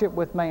fellowship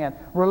with man.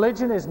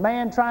 Religion is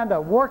man trying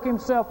to work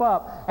himself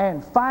up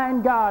and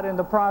find God in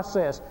the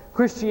process.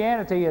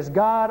 Christianity is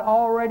God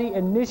already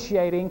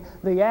initiating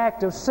the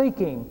act of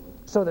seeking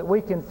so that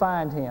we can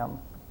find Him.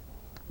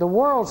 The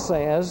world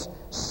says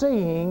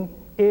seeing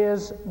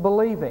is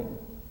believing.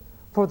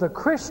 For the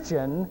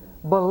Christian,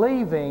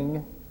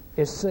 believing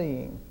is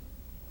seeing.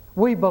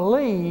 We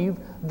believe,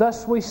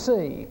 thus we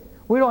see.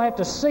 We don't have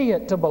to see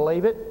it to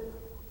believe it.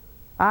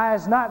 Eye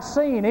has not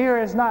seen, ear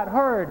has not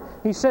heard.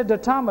 He said to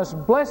Thomas,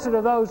 blessed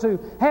are those who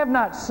have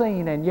not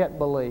seen and yet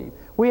believe.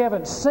 We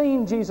haven't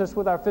seen Jesus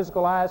with our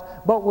physical eyes,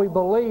 but we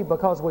believe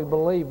because we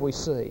believe we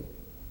see.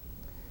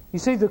 You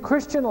see, the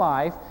Christian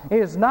life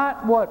is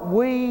not what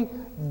we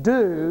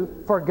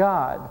do for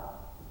God.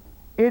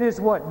 It is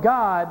what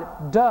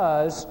God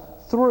does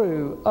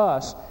through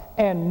us.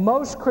 And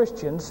most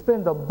Christians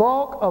spend the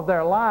bulk of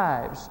their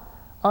lives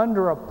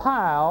under a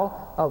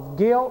pile of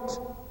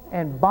guilt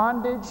and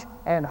bondage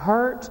and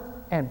hurt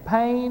and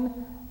pain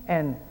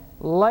and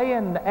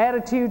laying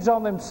attitudes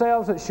on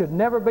themselves that should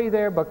never be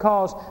there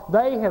because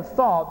they have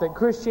thought that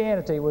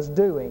Christianity was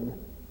doing.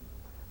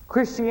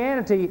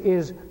 Christianity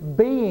is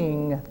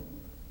being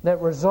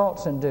that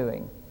results in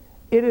doing.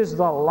 It is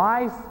the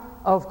life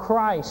of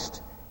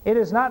Christ. It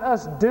is not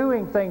us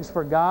doing things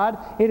for God.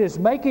 It is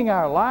making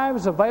our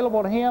lives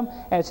available to Him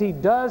as He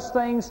does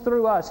things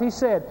through us. He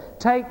said,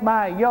 take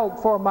my yoke,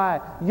 for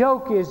my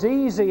yoke is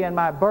easy and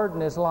my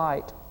burden is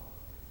light.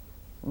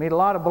 I meet a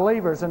lot of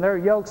believers and their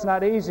yoke's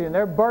not easy and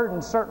their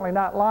burden's certainly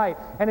not light.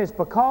 And it's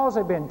because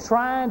they've been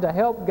trying to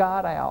help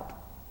God out.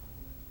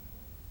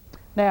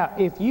 Now,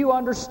 if you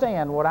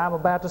understand what I'm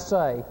about to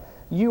say,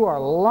 you are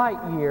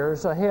light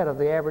years ahead of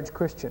the average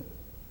Christian.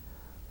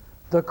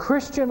 The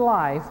Christian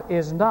life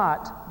is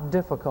not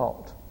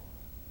difficult.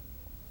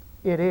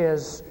 It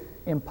is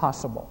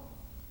impossible.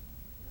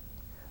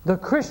 The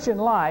Christian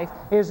life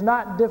is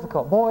not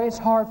difficult. Boy, it's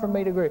hard for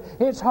me to agree.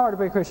 It's hard to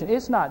be a Christian.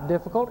 It's not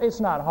difficult. It's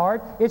not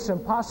hard. It's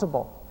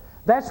impossible.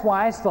 That's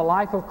why it's the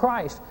life of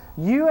Christ.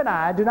 You and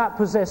I do not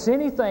possess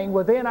anything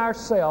within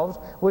ourselves,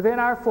 within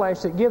our flesh,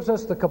 that gives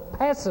us the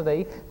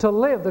capacity to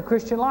live the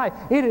Christian life.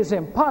 It is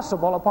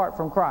impossible apart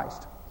from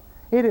Christ.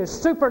 It is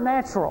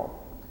supernatural,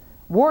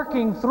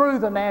 working through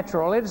the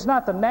natural. It is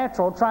not the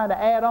natural trying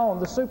to add on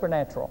the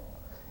supernatural.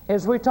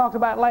 As we talked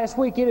about last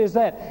week, it is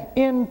that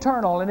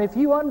internal. And if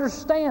you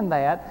understand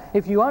that,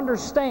 if you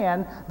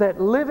understand that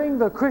living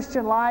the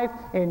Christian life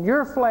in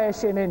your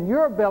flesh and in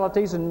your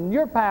abilities and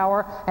your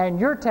power and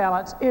your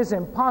talents is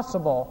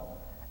impossible,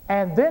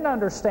 and then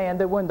understand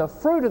that when the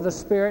fruit of the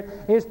Spirit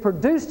is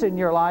produced in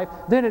your life,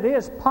 then it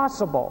is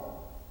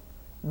possible,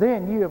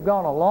 then you have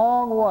gone a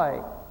long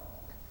way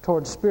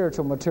towards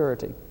spiritual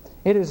maturity.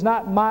 It is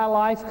not my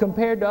life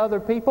compared to other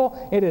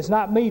people. It is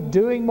not me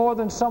doing more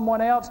than someone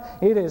else.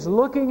 It is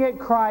looking at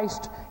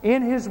Christ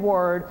in His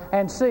Word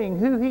and seeing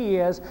who He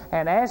is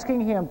and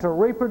asking Him to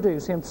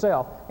reproduce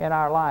Himself in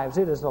our lives.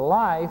 It is the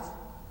life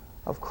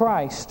of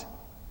Christ.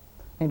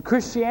 In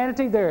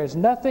Christianity, there is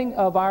nothing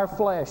of our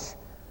flesh.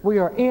 We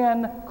are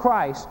in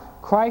Christ.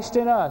 Christ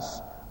in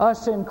us.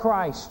 Us in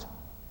Christ.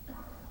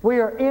 We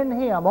are in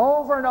Him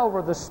over and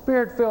over, the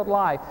Spirit-filled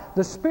life.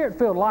 The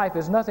Spirit-filled life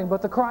is nothing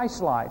but the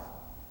Christ life.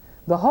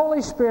 The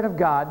Holy Spirit of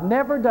God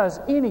never does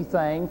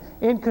anything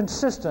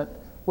inconsistent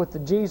with the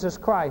Jesus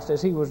Christ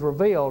as He was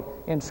revealed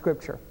in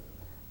Scripture.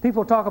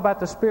 People talk about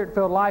the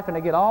Spirit-filled life and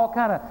they get all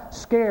kind of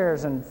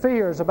scares and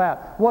fears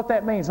about what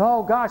that means.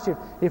 Oh gosh,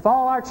 if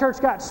all our church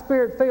got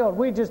Spirit-filled,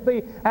 we'd just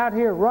be out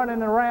here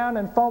running around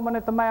and foaming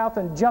at the mouth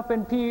and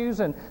jumping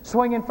pews and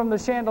swinging from the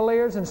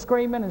chandeliers and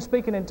screaming and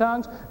speaking in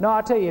tongues. No,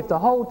 I tell you, if the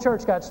whole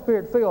church got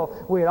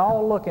Spirit-filled, we'd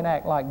all look and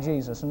act like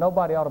Jesus, and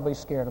nobody ought to be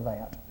scared of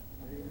that.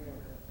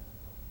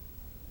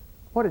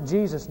 What did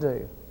Jesus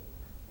do?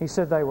 He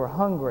said they were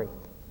hungry.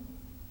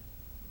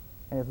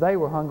 And if they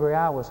were hungry,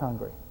 I was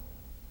hungry.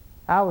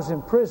 I was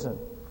in prison.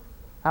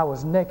 I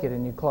was naked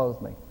and you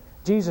clothed me.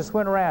 Jesus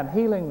went around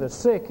healing the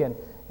sick and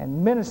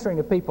ministering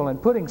to people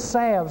and putting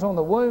salves on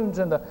the wounds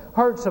and the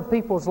hurts of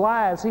people's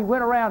lives. He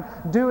went around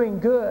doing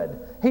good.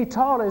 He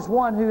taught as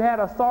one who had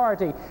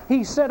authority.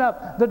 He set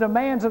up the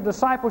demands of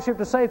discipleship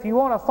to say, if you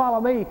want to follow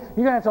me,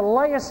 you're going to have to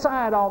lay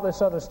aside all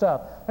this other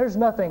stuff. There's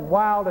nothing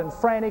wild and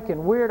frantic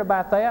and weird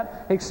about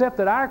that, except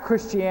that our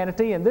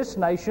Christianity in this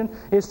nation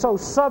is so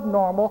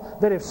subnormal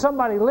that if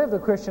somebody lived the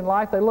Christian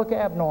life, they look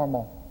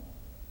abnormal.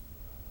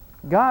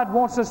 God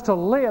wants us to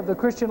live the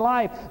Christian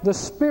life, the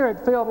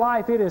Spirit-filled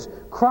life. It is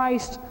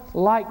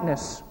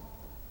Christ-likeness.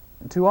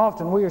 And too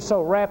often we are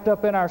so wrapped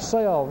up in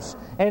ourselves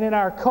and in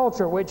our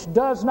culture, which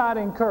does not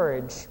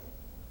encourage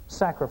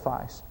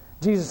sacrifice.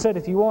 Jesus said,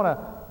 if you want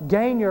to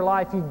gain your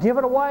life, you give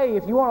it away.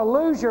 If you want to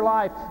lose your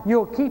life,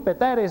 you'll keep it.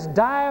 That is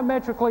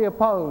diametrically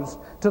opposed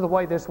to the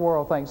way this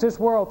world thinks. This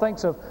world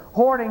thinks of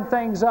hoarding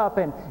things up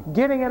and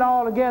getting it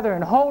all together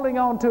and holding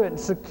on to it and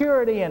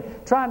security and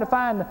trying to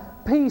find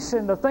peace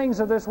in the things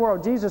of this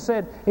world. Jesus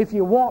said, if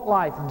you want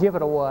life, give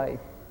it away.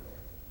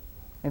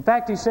 In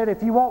fact, He said,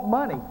 if you want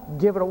money,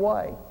 give it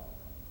away.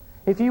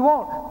 If you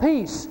want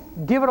peace,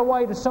 give it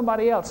away to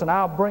somebody else and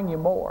I'll bring you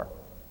more.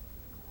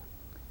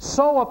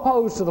 So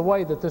opposed to the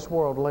way that this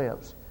world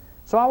lives.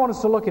 So I want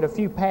us to look at a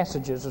few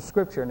passages of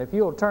Scripture, and if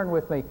you'll turn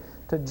with me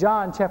to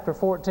John chapter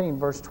 14,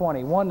 verse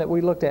 20, one that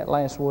we looked at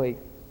last week.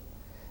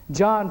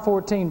 John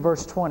 14,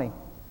 verse 20.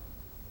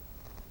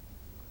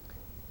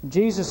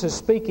 Jesus is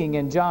speaking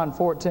in John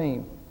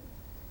 14.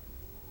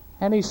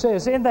 And He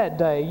says, in that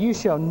day you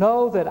shall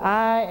know that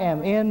I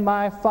am in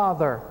my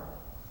Father,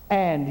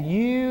 and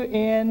you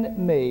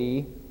in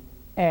me,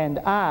 and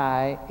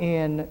I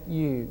in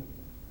you.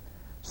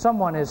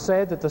 Someone has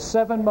said that the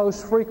 7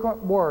 most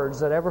frequent words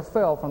that ever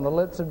fell from the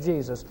lips of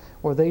Jesus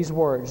were these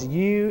words,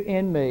 you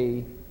in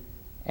me,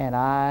 and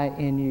I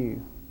in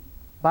you.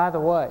 By the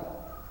way,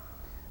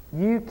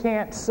 you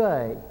can't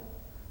say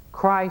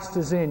Christ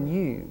is in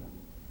you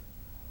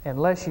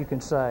unless you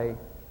can say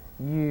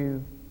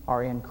you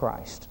are in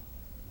Christ.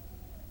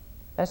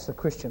 That's the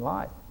Christian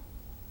life.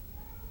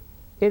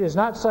 It is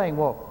not saying,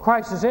 well,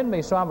 Christ is in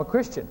me, so I'm a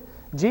Christian.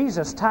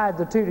 Jesus tied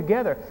the two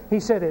together. He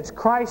said it's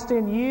Christ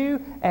in you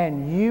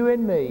and you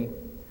in me.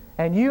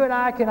 And you and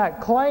I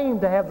cannot claim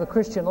to have the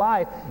Christian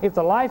life if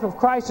the life of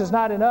Christ is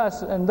not in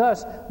us, and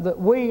thus that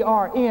we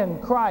are in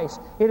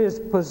Christ. It is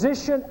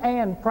position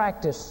and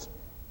practice.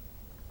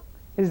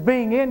 It is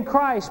being in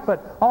Christ,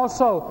 but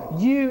also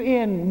you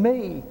in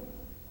me.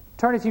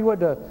 Turn, if you would,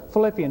 to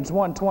Philippians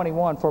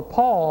 1:21, for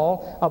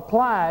Paul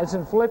applies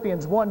in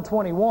Philippians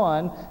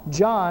 1:21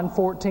 John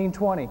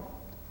 14:20.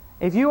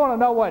 If you want to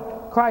know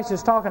what Christ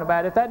is talking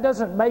about, if that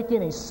doesn't make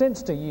any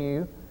sense to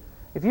you,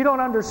 if you don't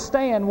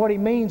understand what He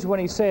means when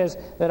He says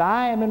that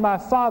I am in my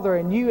Father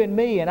and you in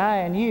me and I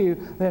in you,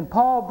 then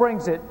Paul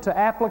brings it to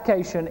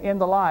application in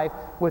the life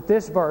with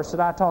this verse that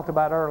I talked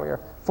about earlier.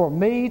 For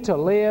me to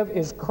live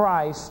is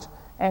Christ,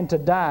 and to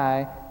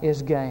die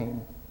is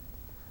gain.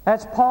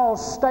 That's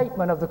Paul's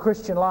statement of the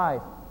Christian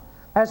life.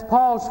 That's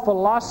Paul's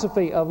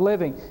philosophy of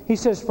living. He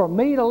says, for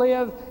me to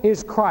live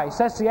is Christ.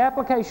 That's the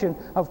application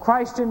of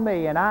Christ in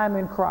me, and I'm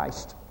in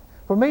Christ.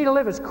 For me to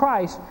live is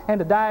Christ, and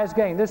to die is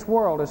gain. This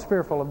world is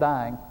fearful of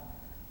dying.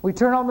 We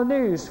turn on the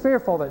news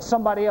fearful that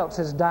somebody else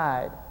has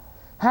died.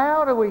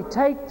 How do we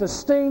take the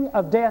sting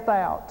of death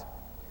out?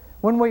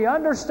 When we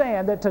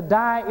understand that to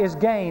die is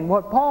gain,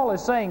 what Paul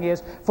is saying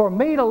is, for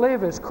me to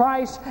live is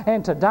Christ,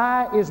 and to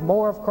die is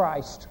more of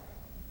Christ.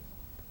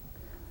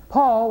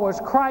 Paul was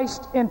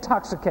Christ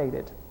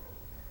intoxicated.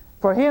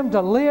 For him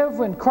to live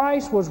in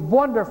Christ was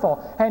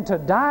wonderful, and to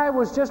die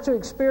was just to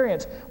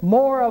experience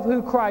more of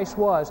who Christ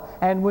was.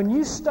 And when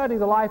you study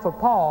the life of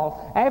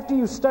Paul, after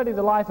you study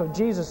the life of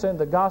Jesus in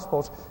the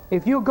Gospels,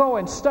 if you go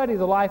and study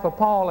the life of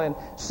Paul and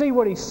see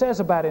what he says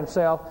about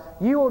himself,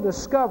 you will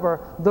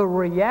discover the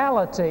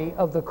reality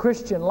of the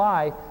Christian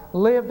life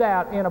lived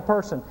out in a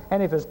person.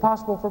 And if it's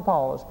possible for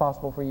Paul, it's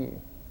possible for you.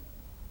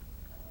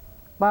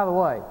 By the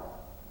way,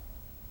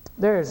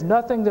 there is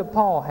nothing that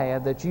Paul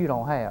had that you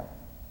don't have.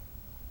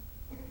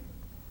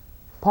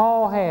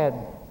 Paul had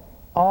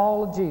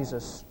all of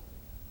Jesus,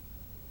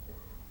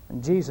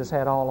 and Jesus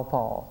had all of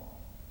Paul.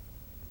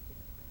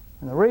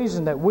 And the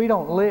reason that we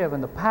don't live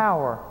in the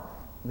power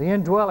of the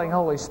indwelling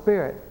Holy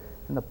Spirit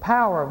and the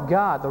power of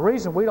God, the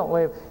reason we don't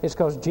live is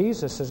because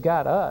Jesus has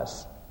got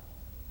us.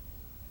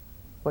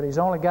 But He's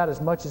only got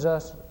as much as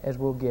us as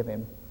we'll give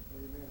Him.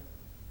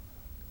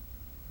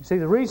 You see,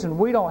 the reason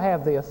we don't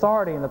have the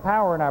authority and the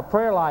power in our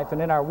prayer life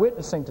and in our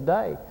witnessing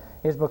today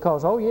is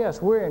because, oh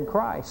yes, we're in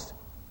Christ,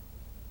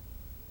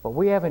 but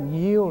we haven't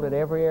yielded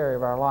every area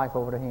of our life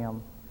over to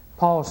Him.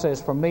 Paul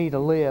says, for me to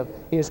live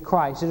is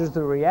Christ. It is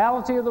the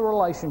reality of the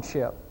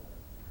relationship.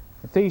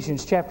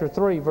 Ephesians chapter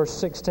 3, verse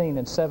 16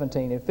 and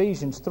 17.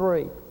 Ephesians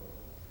 3,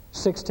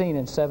 16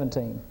 and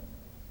 17.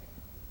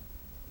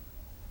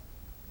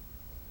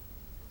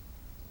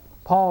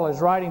 Paul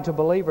is writing to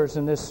believers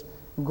in this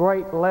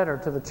great letter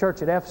to the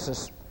church at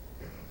Ephesus.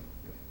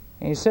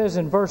 And he says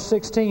in verse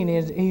 16,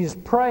 he's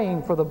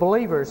praying for the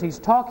believers. He's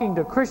talking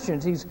to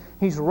Christians.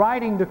 He's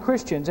writing to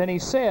Christians. And he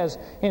says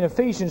in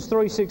Ephesians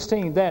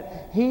 3:16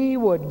 that He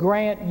would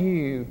grant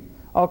you,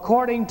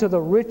 according to the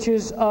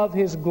riches of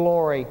His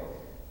glory,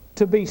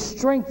 to be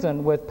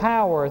strengthened with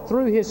power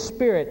through His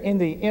Spirit in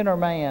the inner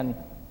man.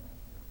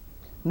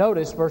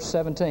 Notice verse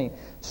 17.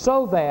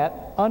 So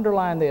that,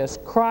 underline this,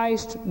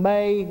 Christ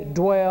may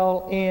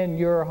dwell in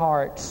your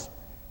hearts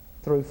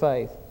through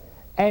faith.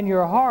 And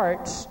your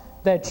hearts,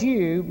 that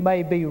you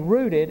may be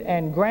rooted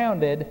and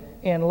grounded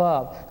in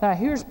love. Now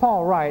here's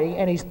Paul writing,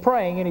 and he's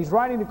praying, and he's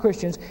writing to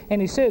Christians,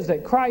 and he says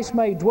that Christ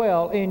may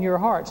dwell in your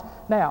hearts.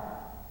 Now,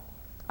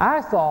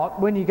 I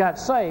thought when you got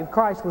saved,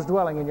 Christ was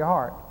dwelling in your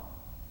heart.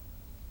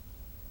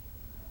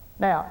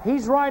 Now,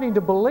 he's writing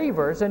to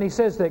believers, and he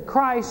says that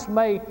Christ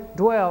may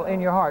dwell in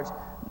your hearts.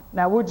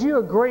 Now, would you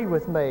agree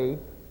with me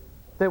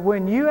that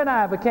when you and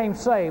I became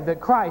saved, that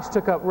Christ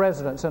took up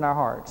residence in our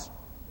hearts?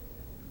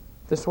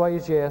 This way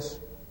is yes.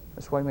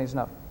 This way means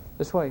no.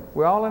 This way,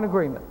 we're all in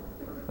agreement.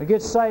 We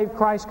get saved,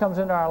 Christ comes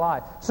into our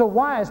life. So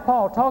why is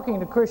Paul talking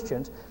to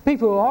Christians,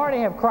 people who already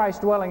have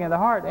Christ dwelling in their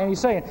heart, and he's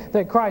saying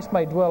that Christ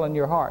may dwell in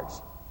your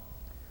hearts?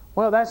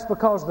 Well, that's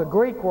because the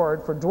Greek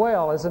word for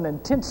dwell is an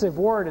intensive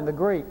word in the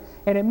Greek.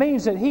 And it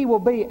means that He will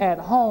be at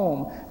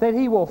home, that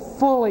He will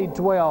fully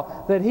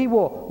dwell, that He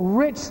will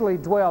richly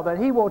dwell, that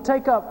He will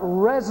take up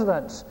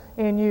residence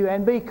in you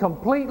and be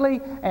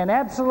completely and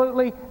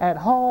absolutely at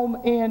home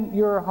in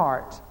your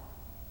heart.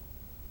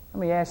 Let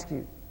me ask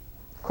you,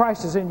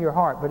 Christ is in your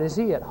heart, but is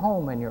He at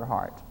home in your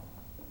heart?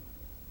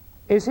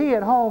 Is He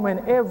at home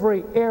in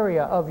every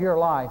area of your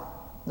life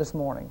this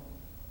morning?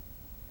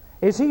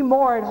 Is He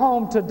more at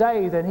home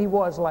today than He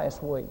was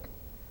last week?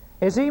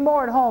 Is He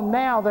more at home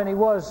now than He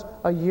was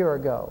a year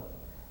ago?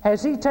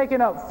 Has He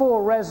taken up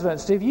full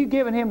residence? Have you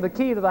given Him the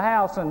key to the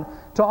house and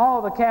to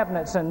all the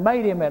cabinets and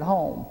made Him at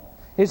home?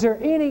 Is there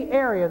any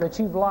area that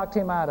you've locked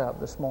Him out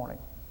of this morning?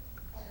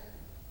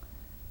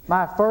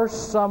 My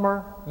first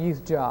summer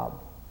youth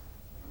job.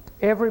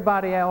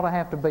 Everybody ought to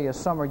have to be a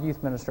summer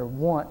youth minister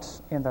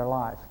once in their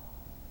life.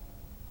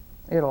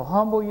 It'll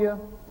humble you.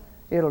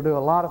 It'll do a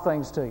lot of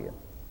things to you.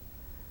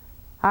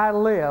 I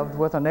lived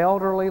with an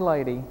elderly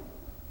lady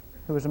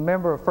who was a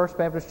member of First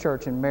Baptist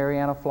Church in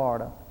Marianna,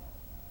 Florida.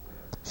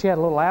 She had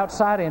a little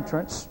outside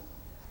entrance.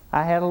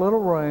 I had a little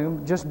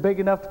room just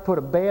big enough to put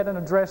a bed and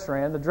a dresser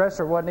in. The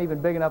dresser wasn't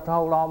even big enough to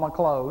hold all my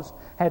clothes.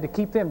 Had to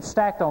keep them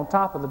stacked on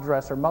top of the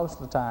dresser most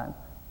of the time.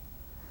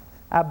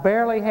 I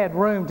barely had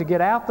room to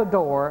get out the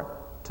door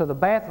to the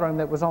bathroom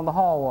that was on the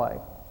hallway.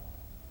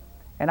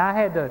 And I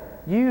had to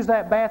use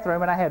that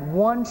bathroom, and I had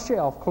one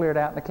shelf cleared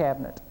out in the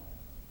cabinet.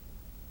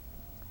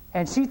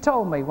 And she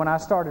told me when I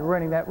started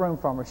renting that room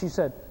from her, she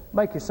said,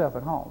 "Make yourself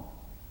at home."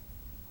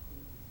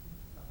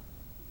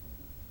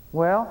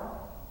 Well,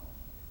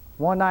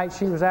 one night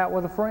she was out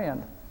with a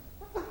friend.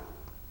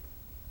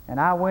 And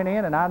I went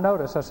in and I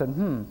noticed, I said,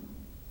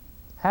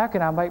 how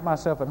can I make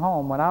myself at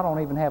home when I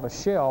don't even have a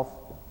shelf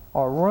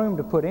or room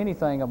to put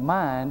anything of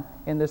mine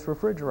in this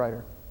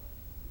refrigerator?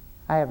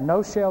 I have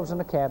no shelves in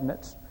the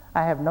cabinets.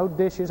 I have no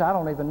dishes. I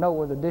don't even know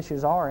where the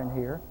dishes are in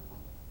here.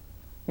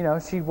 You know,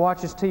 she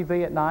watches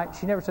TV at night.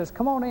 She never says,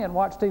 "Come on in,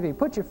 watch TV.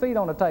 Put your feet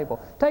on the table.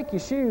 Take your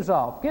shoes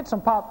off. Get some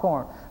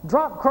popcorn.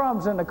 Drop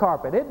crumbs in the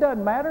carpet." It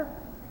doesn't matter.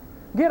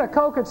 Get a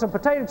Coke and some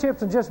potato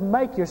chips and just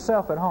make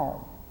yourself at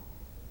home.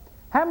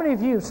 How many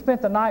of you have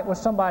spent the night with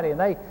somebody and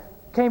they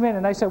came in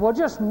and they said, "Well,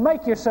 just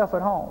make yourself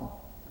at home"?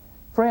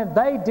 Friend,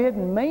 they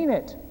didn't mean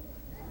it.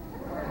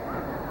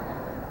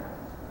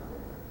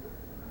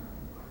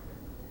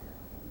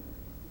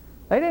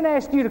 They didn't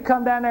ask you to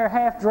come down there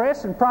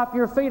half-dressed and prop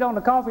your feet on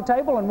the coffee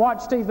table and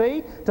watch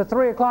TV till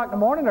 3 o'clock in the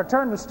morning or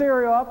turn the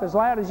stereo up as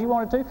loud as you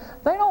wanted to.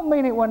 They don't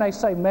mean it when they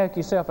say make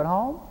yourself at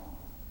home.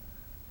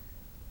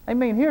 They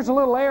mean here's a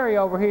little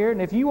area over here, and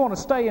if you want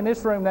to stay in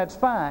this room, that's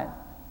fine.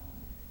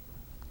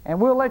 And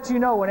we'll let you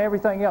know when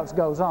everything else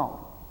goes on.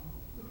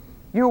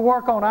 You'll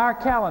work on our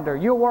calendar.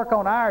 You'll work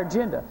on our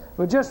agenda.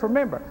 But just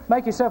remember,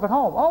 make yourself at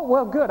home. Oh,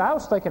 well, good. I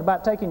was thinking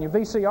about taking your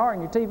VCR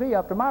and your TV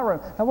up to my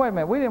room. Now, wait a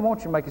minute. We didn't want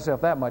you to make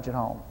yourself that much at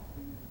home.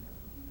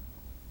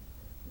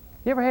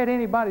 You ever had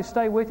anybody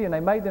stay with you and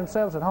they made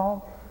themselves at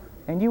home?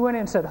 And you went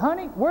in and said,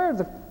 "Honey, where are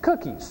the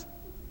cookies?"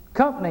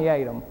 Company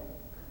ate them.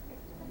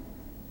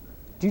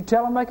 Did you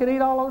tell them they could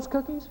eat all those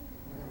cookies?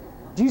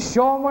 Did you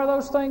show them where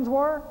those things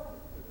were?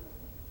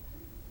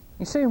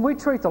 You see, we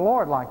treat the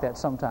Lord like that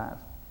sometimes.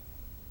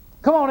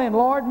 "Come on in,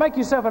 Lord, make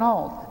yourself at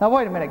home." Now,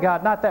 wait a minute,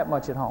 God, not that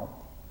much at home.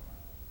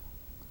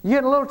 You're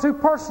getting a little too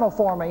personal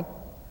for me.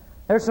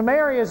 There's some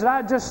areas that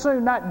I'd just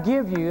soon not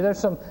give you. There's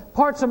some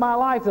parts of my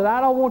life that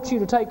I don't want you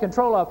to take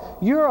control of.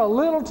 You're a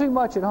little too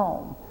much at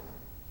home.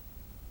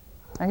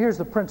 Now, here's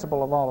the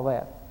principle of all of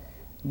that.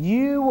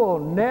 You will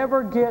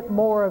never get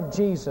more of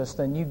Jesus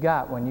than you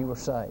got when you were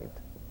saved.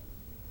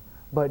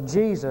 But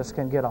Jesus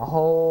can get a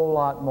whole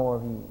lot more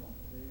of you.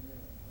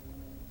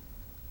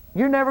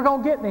 You're never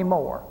going to get any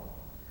more.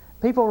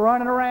 People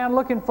running around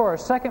looking for a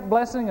second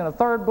blessing and a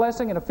third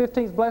blessing and a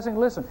 15th blessing.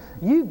 Listen,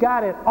 you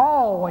got it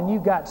all when you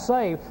got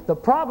saved. The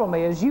problem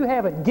is you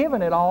haven't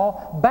given it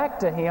all back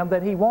to Him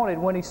that He wanted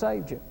when He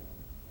saved you.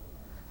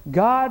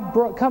 God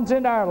comes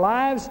into our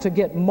lives to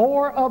get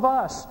more of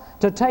us,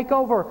 to take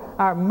over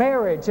our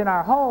marriage and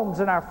our homes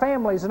and our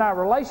families and our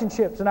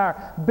relationships and our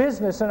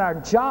business and our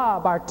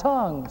job, our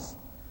tongues.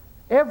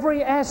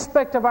 Every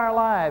aspect of our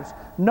lives.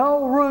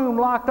 No room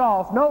locked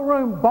off, no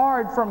room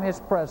barred from His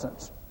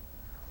presence.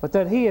 But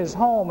that He is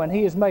home and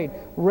He has made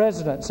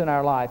residence in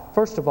our life.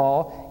 First of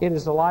all, it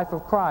is the life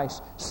of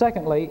Christ.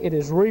 Secondly, it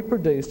is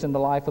reproduced in the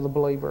life of the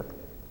believer.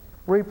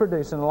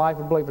 Reproduced in the life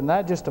of the believer. And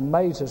that just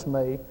amazes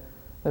me,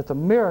 that the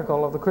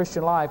miracle of the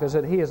Christian life is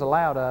that He has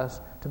allowed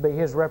us to be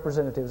His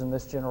representatives in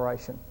this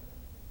generation.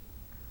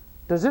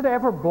 Does it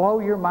ever blow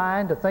your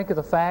mind to think of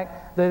the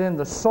fact that in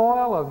the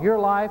soil of your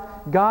life,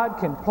 God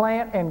can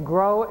plant and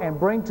grow and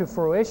bring to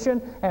fruition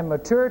and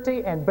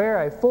maturity and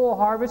bear a full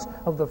harvest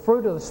of the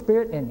fruit of the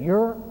Spirit in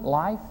your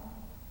life?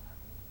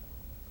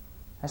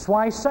 That's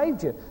why He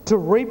saved you, to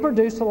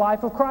reproduce the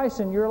life of Christ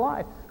in your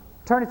life.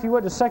 Turn, if you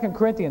would, to 2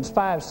 Corinthians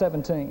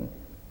 5:17.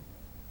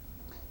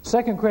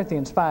 2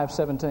 Corinthians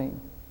 5:17.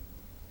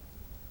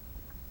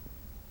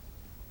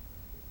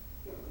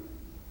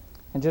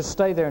 And just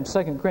stay there in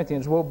 2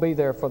 Corinthians. We'll be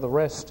there for the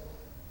rest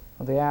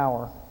of the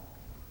hour.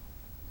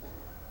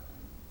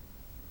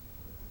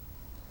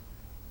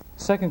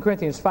 2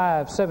 Corinthians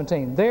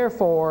 5:17.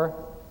 Therefore,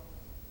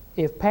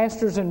 if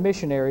pastors and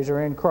missionaries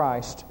are in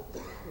Christ,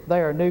 they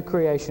are new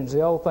creations.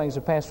 The old things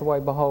have passed away.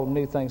 Behold,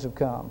 new things have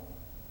come.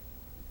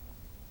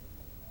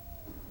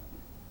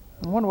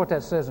 I wonder what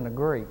that says in the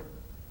Greek.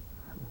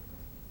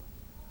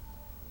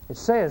 It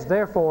says,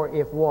 therefore,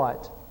 if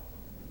what?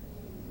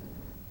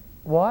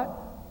 What?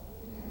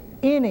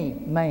 Any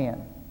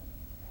man,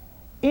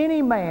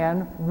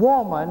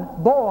 woman,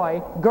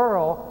 boy,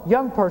 girl,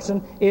 young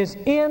person is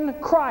in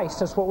Christ.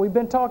 That's what we've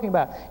been talking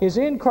about. Is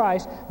in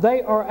Christ.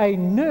 They are a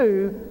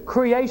new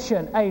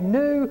creation, a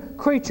new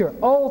creature.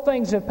 Old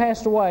things have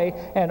passed away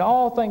and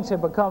all things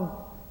have become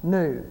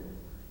new.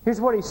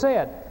 Here's what he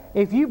said.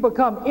 If you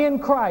become in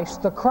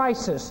Christ, the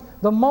crisis,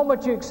 the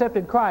moment you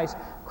accepted Christ,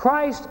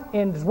 Christ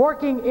is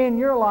working in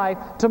your life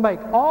to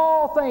make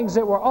all things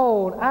that were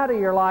old out of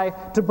your life,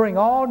 to bring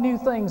all new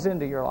things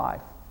into your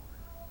life.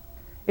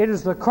 It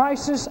is the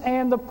crisis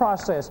and the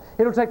process.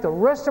 It'll take the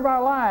rest of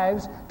our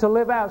lives to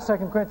live out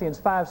 2 Corinthians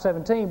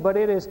 5:17, but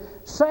it is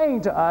saying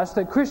to us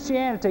that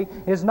Christianity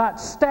is not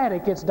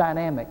static, it's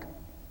dynamic.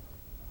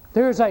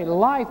 There is a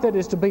life that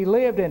is to be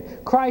lived, and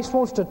Christ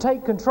wants to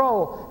take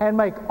control and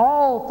make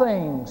all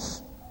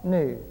things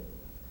new.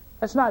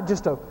 That's not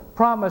just a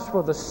promise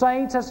for the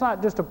saints. That's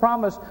not just a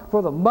promise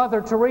for the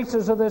Mother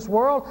Teresas of this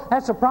world.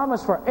 That's a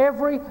promise for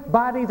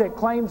everybody that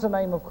claims the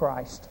name of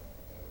Christ.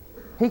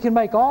 He can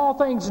make all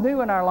things new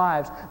in our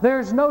lives.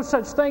 There's no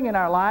such thing in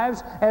our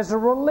lives as a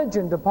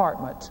religion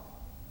department.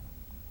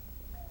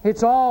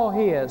 It's all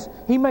His.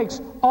 He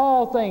makes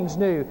all things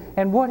new.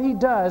 And what He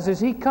does is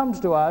He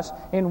comes to us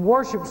in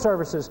worship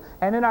services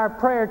and in our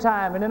prayer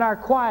time and in our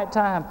quiet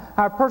time,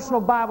 our personal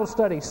Bible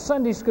studies,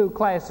 Sunday school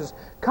classes,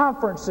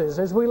 conferences,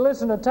 as we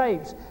listen to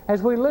tapes,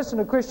 as we listen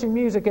to Christian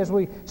music, as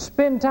we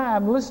spend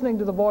time listening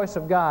to the voice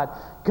of God.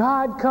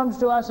 God comes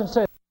to us and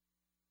says,